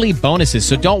free daily bonuses.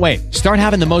 So don't wait. Start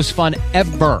having the most fun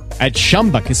ever at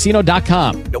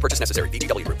ChumbaCasino.com. No purchase necessary.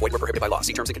 VGW Group. Void where prohibited by law.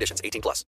 See terms and conditions. 18+.